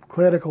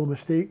clerical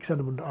mistakes in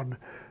them, and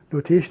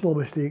notational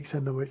mistakes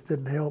in them, which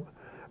didn't help.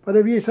 But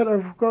if you sort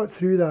of got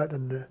through that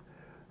and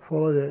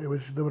followed it,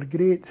 they were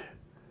great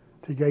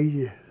to guide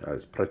you.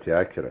 It's pretty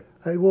accurate.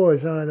 It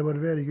was, they were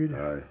very good.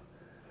 Aye.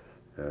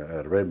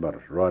 I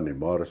remember Ronnie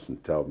Morrison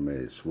telling me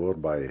he swore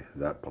by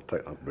that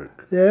particular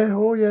book. Yeah,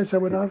 oh yes, I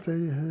would have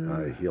to.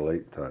 Aye, he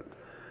liked that.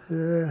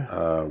 Yeah.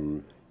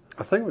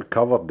 I think we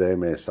covered the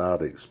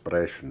MSR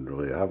expression,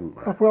 really, haven't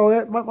we?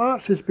 Well,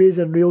 Marx's Pays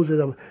and Rails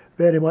is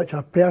very much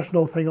a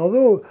personal thing,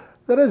 although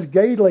there is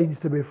guidelines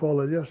to be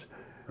followed. Yes.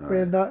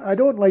 I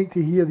don't like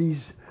to hear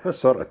these. What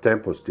sort of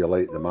tempos do you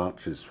like the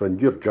marches when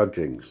you're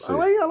judging? Say?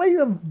 I like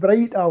them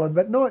bright, Alan,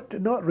 but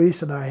not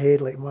racing ahead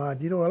like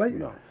mad. You know, I like.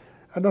 No.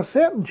 And there's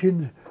certain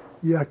tunes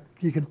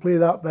you can play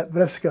that bit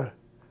brisker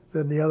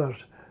than the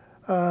others.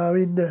 I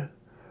mean,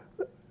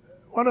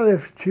 one of the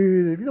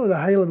tunes, you know, the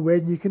Highland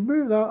Wedding, you can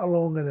move that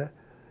along in it.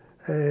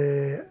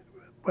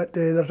 But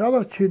there's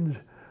other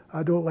tunes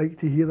I don't like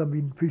to hear them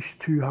being pushed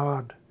too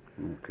hard.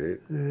 Okay.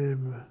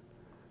 And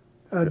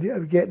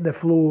getting the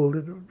flow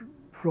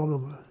from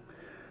them.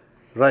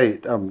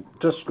 Right, I'm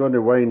just going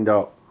to wind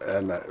up,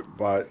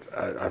 but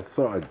I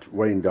thought I'd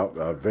wind up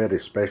a very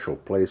special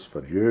place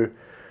for you.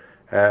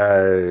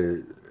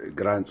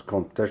 Grant's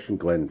competition,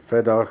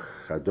 Glenfiddich.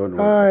 I don't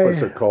know,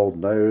 what's it called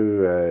now?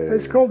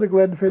 It's called the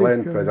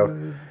Glenfiddich.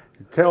 Glenfiddich.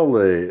 Tell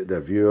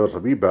the viewers a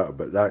wee bit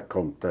about that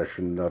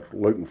competition. They're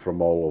looking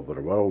from all over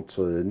the world,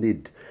 so they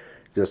need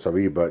just a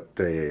wee bit,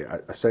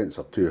 a sense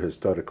or two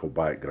historical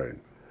background.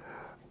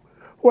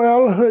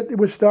 Well, it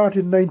was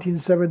started in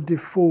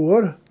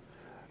 1974,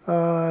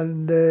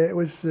 and it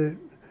was the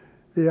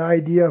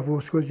idea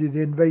was you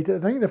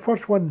invited. I think the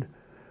first one,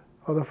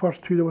 or the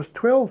first two, there was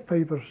 12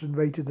 pipers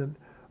invited, and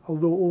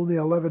although only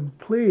 11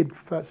 played,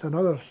 that's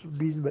another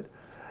reason. But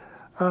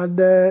and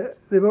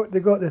they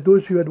got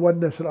those who had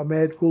won the sort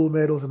of gold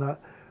medals and that,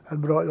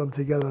 and brought them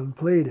together and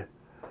played.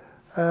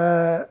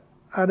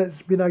 And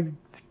it's been a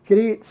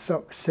great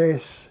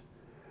success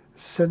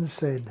since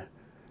then.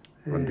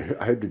 And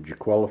how did you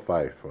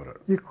qualify for it?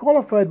 You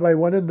qualified by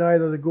winning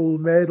either the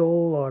gold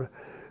medal or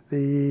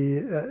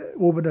the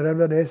Opener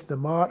Inverness, the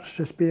March,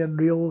 the Spain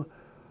Reel,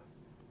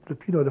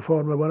 the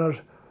Formula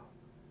winners.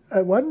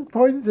 At one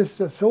point, the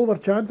Silver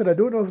Chanter, I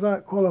don't know if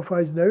that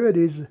qualifies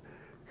nowadays,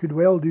 could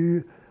well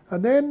do.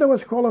 And then there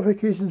was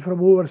qualifications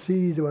from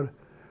overseas. They were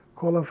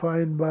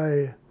qualifying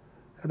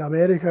in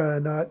America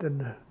and that,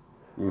 and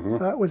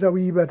that was a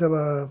wee bit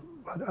of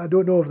I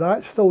don't know if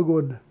that's still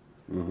going.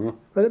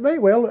 But it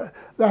might well.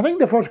 I think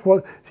the first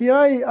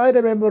I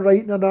remember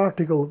writing an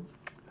article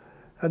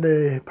in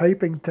the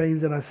Piping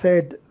Times, and I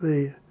said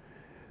the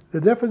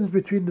difference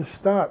between the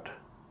start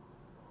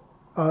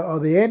or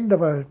the end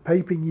of a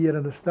piping year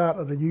and the start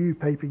of the new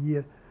piping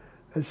year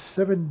is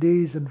 7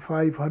 days and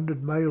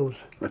 500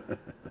 miles.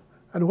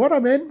 And what I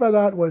meant by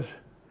that was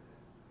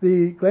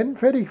the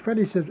Glenfiddich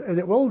finishes, and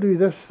it will do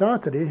this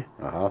Saturday,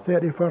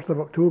 31st of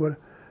October.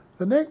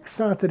 The next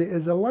Saturday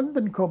is a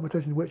London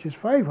competition, which is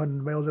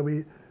 500 miles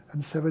away,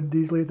 and 7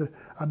 days later,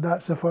 and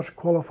that's the first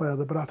qualifier,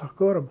 the Bratach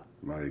Gorham.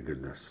 My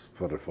goodness,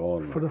 for the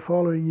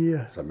following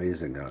year. It's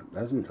amazing, that,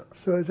 isn't it?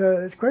 So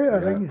it's quite a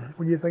thing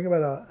when you think about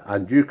that.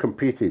 And you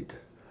competed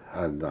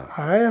in that?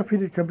 I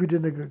competed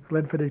in the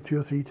Glenfiddich 2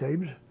 or 3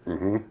 times.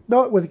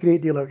 Not with a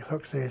great deal of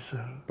success.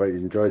 But you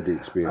enjoyed the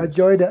experience? I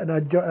enjoyed it, and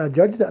I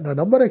judged it on a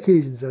number of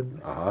occasions, and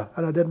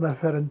I did my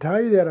fair and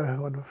tie there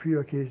on a few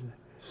occasions.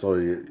 So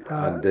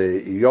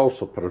you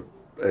also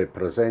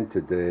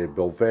presented the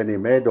Bilvenie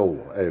Medal.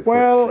 The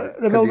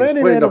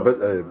Bilvenie Medal. About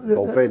the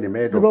Bilvenie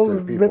Medal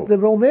to people? The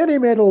Bilvenie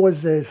Medal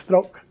was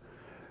struck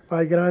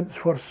by Grants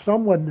for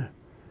someone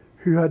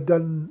who had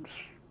done,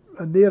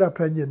 in their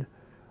opinion,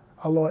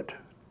 a lot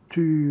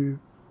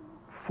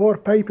for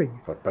piping.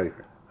 For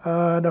piping.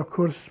 And of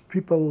course,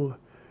 people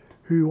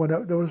who won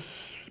out, there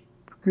was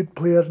good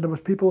players, and there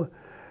was people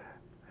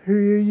who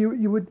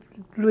you would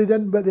really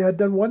didn't, but they had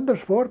done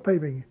wonders for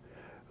piping.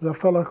 There's a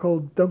fellow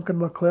called Angus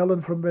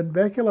Maclellan from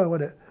Benbecula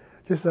won it,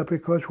 just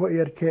because what he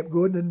had kept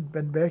going in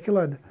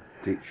Benbecula. And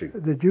Teaching.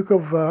 the Duke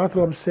of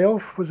Atholl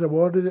himself was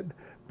awarded it,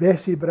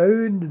 Bessie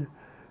Brown, and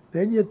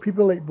then you had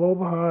people like Bob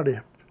Hardy.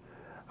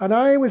 And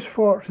I was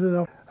fortunate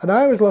enough, and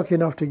I was lucky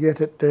enough to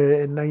get it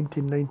in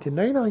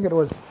 1999, I think it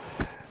was,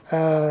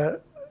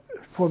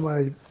 for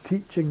my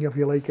teaching, if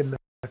you like, in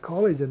the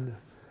college. And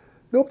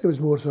nobody was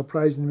more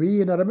surprised than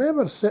me. And I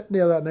remember sitting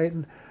there that night,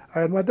 and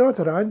I had my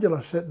daughter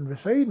Angela sitting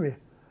beside me.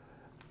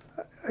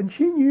 And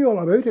she knew all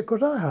about it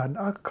because I hadn't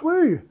a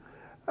clue.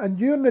 And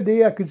during the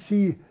day I could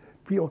see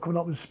people coming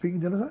up and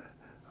speaking to them.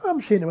 I'm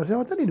saying to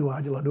myself, I didn't know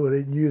Angela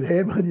knew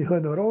them, and they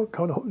were all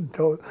coming up and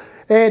talking.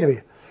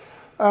 Anyway,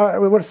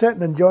 we were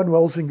sitting and John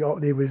Wilson got up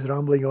and he was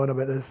rambling on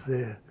about this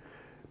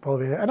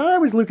polyvinyl. And I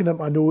was looking at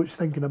my notes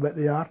thinking about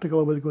the article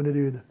I was going to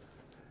do.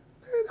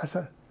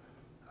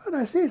 And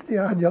I said to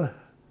Angela,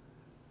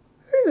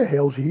 who the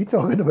hell's he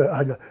talking about,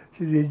 Angela?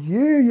 She said,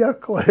 you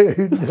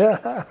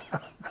clown.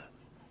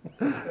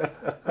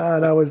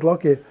 And I was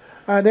lucky.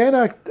 And then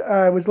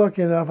I was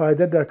lucky enough, I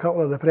did a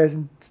couple of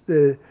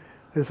the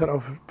sort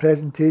of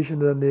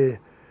presentation and the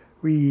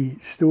wee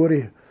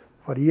story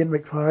for Ian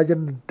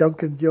McFadden,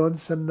 Duncan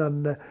Johnson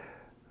and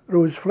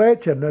Rose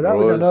Fletcher. Now that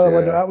was another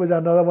one. That was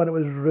another one that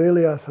was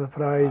really a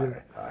surprise.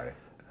 Aye.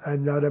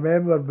 And I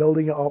remember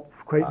building it up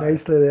quite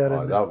nicely there.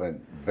 Oh, that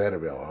went very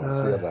well. I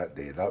was there that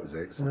day. That was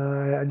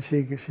excellent. And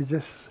she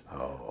just...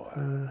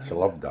 she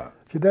loved that.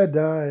 She did,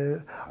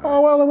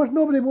 Oh, well, there was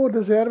nobody more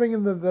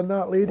deserving than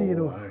that lady, you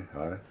know.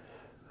 Aye.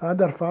 And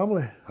her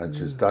family. And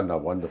she's done a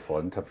wonderful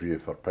interview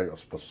for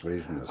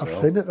Pipers'Persuasion as well. I've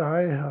seen it,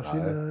 I've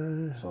seen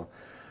it. So,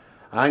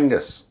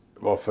 Angus,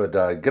 we've had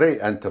a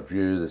great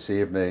interview this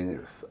evening,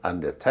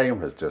 and the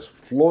time has just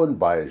flown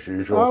by as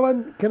usual.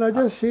 Alan, can I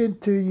just say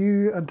to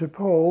you and to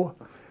Paul,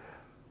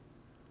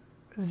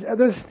 at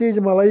this stage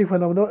of my life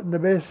when I'm not in the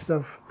best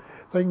of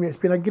things, it's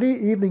been a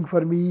great evening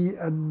for me,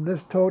 and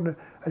this talking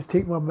has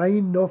taken my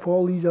mind off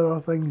all these other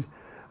things,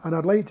 and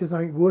I'd like to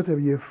thank both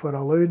of you for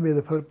allowing me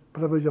the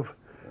privilege of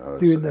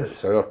doing this.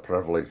 It's our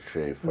privilege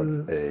for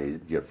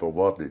you've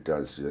awarded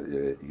us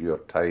your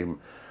time,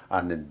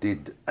 and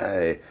indeed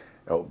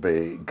it'll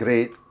be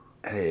great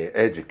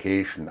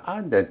education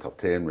and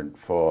entertainment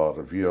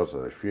for viewers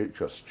of the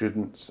future,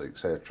 students,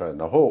 etc.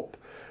 And I hope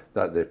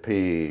that they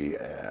pay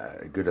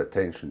good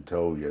attention to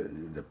all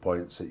the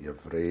points that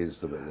you've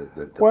raised about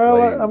the well,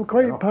 playing, I'm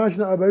quite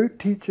passionate about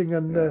teaching,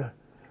 and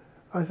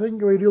I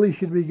think we really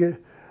should be good.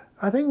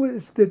 I think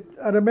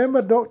I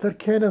remember Dr.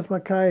 Kenneth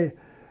Mackay,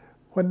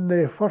 when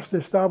they first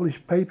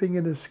established piping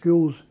in the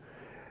schools.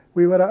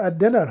 We were at a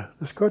dinner,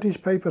 the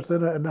Scottish Pipers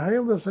dinner in the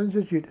Highlanders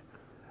Institute,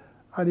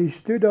 and he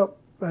stood up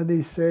and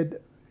he said,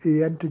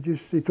 he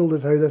told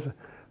us how this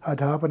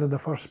had happened in the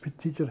first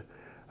teacher,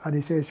 and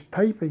he says,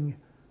 piping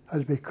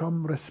has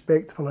become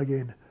respectful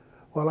again.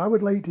 Well, I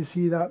would like to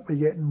see that be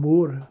getting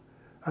more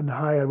and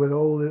higher with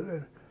all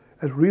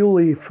it's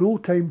really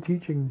full-time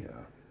teaching,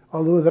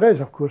 although there is,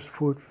 of course,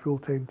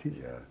 full-time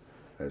teaching. Yeah,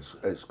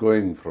 it's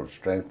going from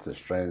strength to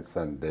strength,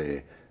 and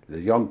the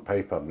young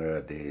piper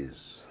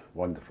nowadays,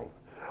 wonderful.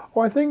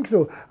 Oh, I think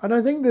so. And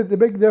I think that the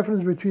big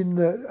difference between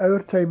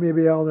our time,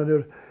 maybe,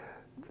 Alan,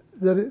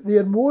 and they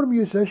are more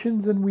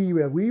musicians than we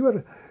were. We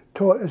were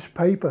taught as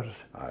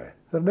pipers. Aye.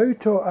 They're now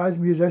taught as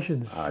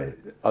musicians. Aye,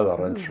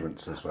 other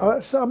instruments as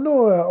well. So I'm not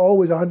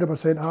always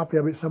 100% happy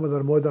about some of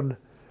their modern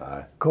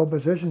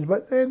compositions,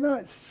 but then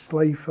that's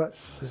life.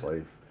 That's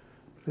life.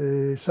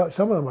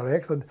 Some of them are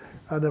excellent,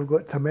 and they've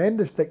got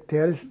tremendous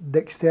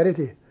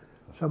dexterity,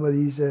 some of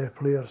these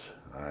players.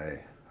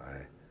 Aye.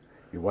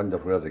 You wonder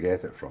where they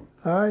get it from.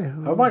 Aye.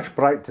 How much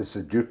practice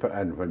did you put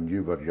in when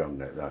you were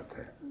young at that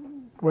time?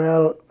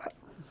 Well,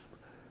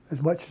 as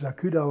much as I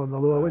could, Alan,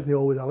 although I wasn't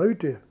always allowed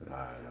to.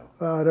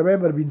 I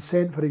remember being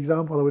sent, for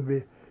example, I would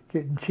be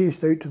getting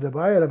chased out to the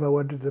byre if I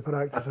wanted to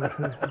practice.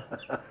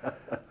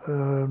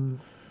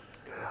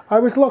 I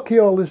was lucky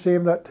all the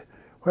same that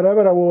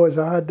wherever I was,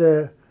 I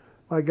had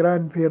my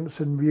grandparents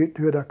in Butte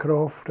who had a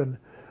croft, and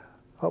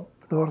up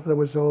north there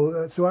was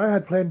all, so I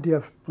had plenty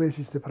of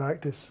places to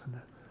practice.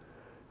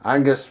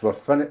 Angus, we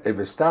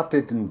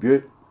started in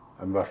Butte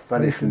and we're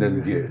finishing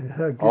in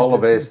Butte. All the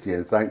best to you,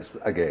 and thanks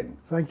again.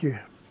 Thank you.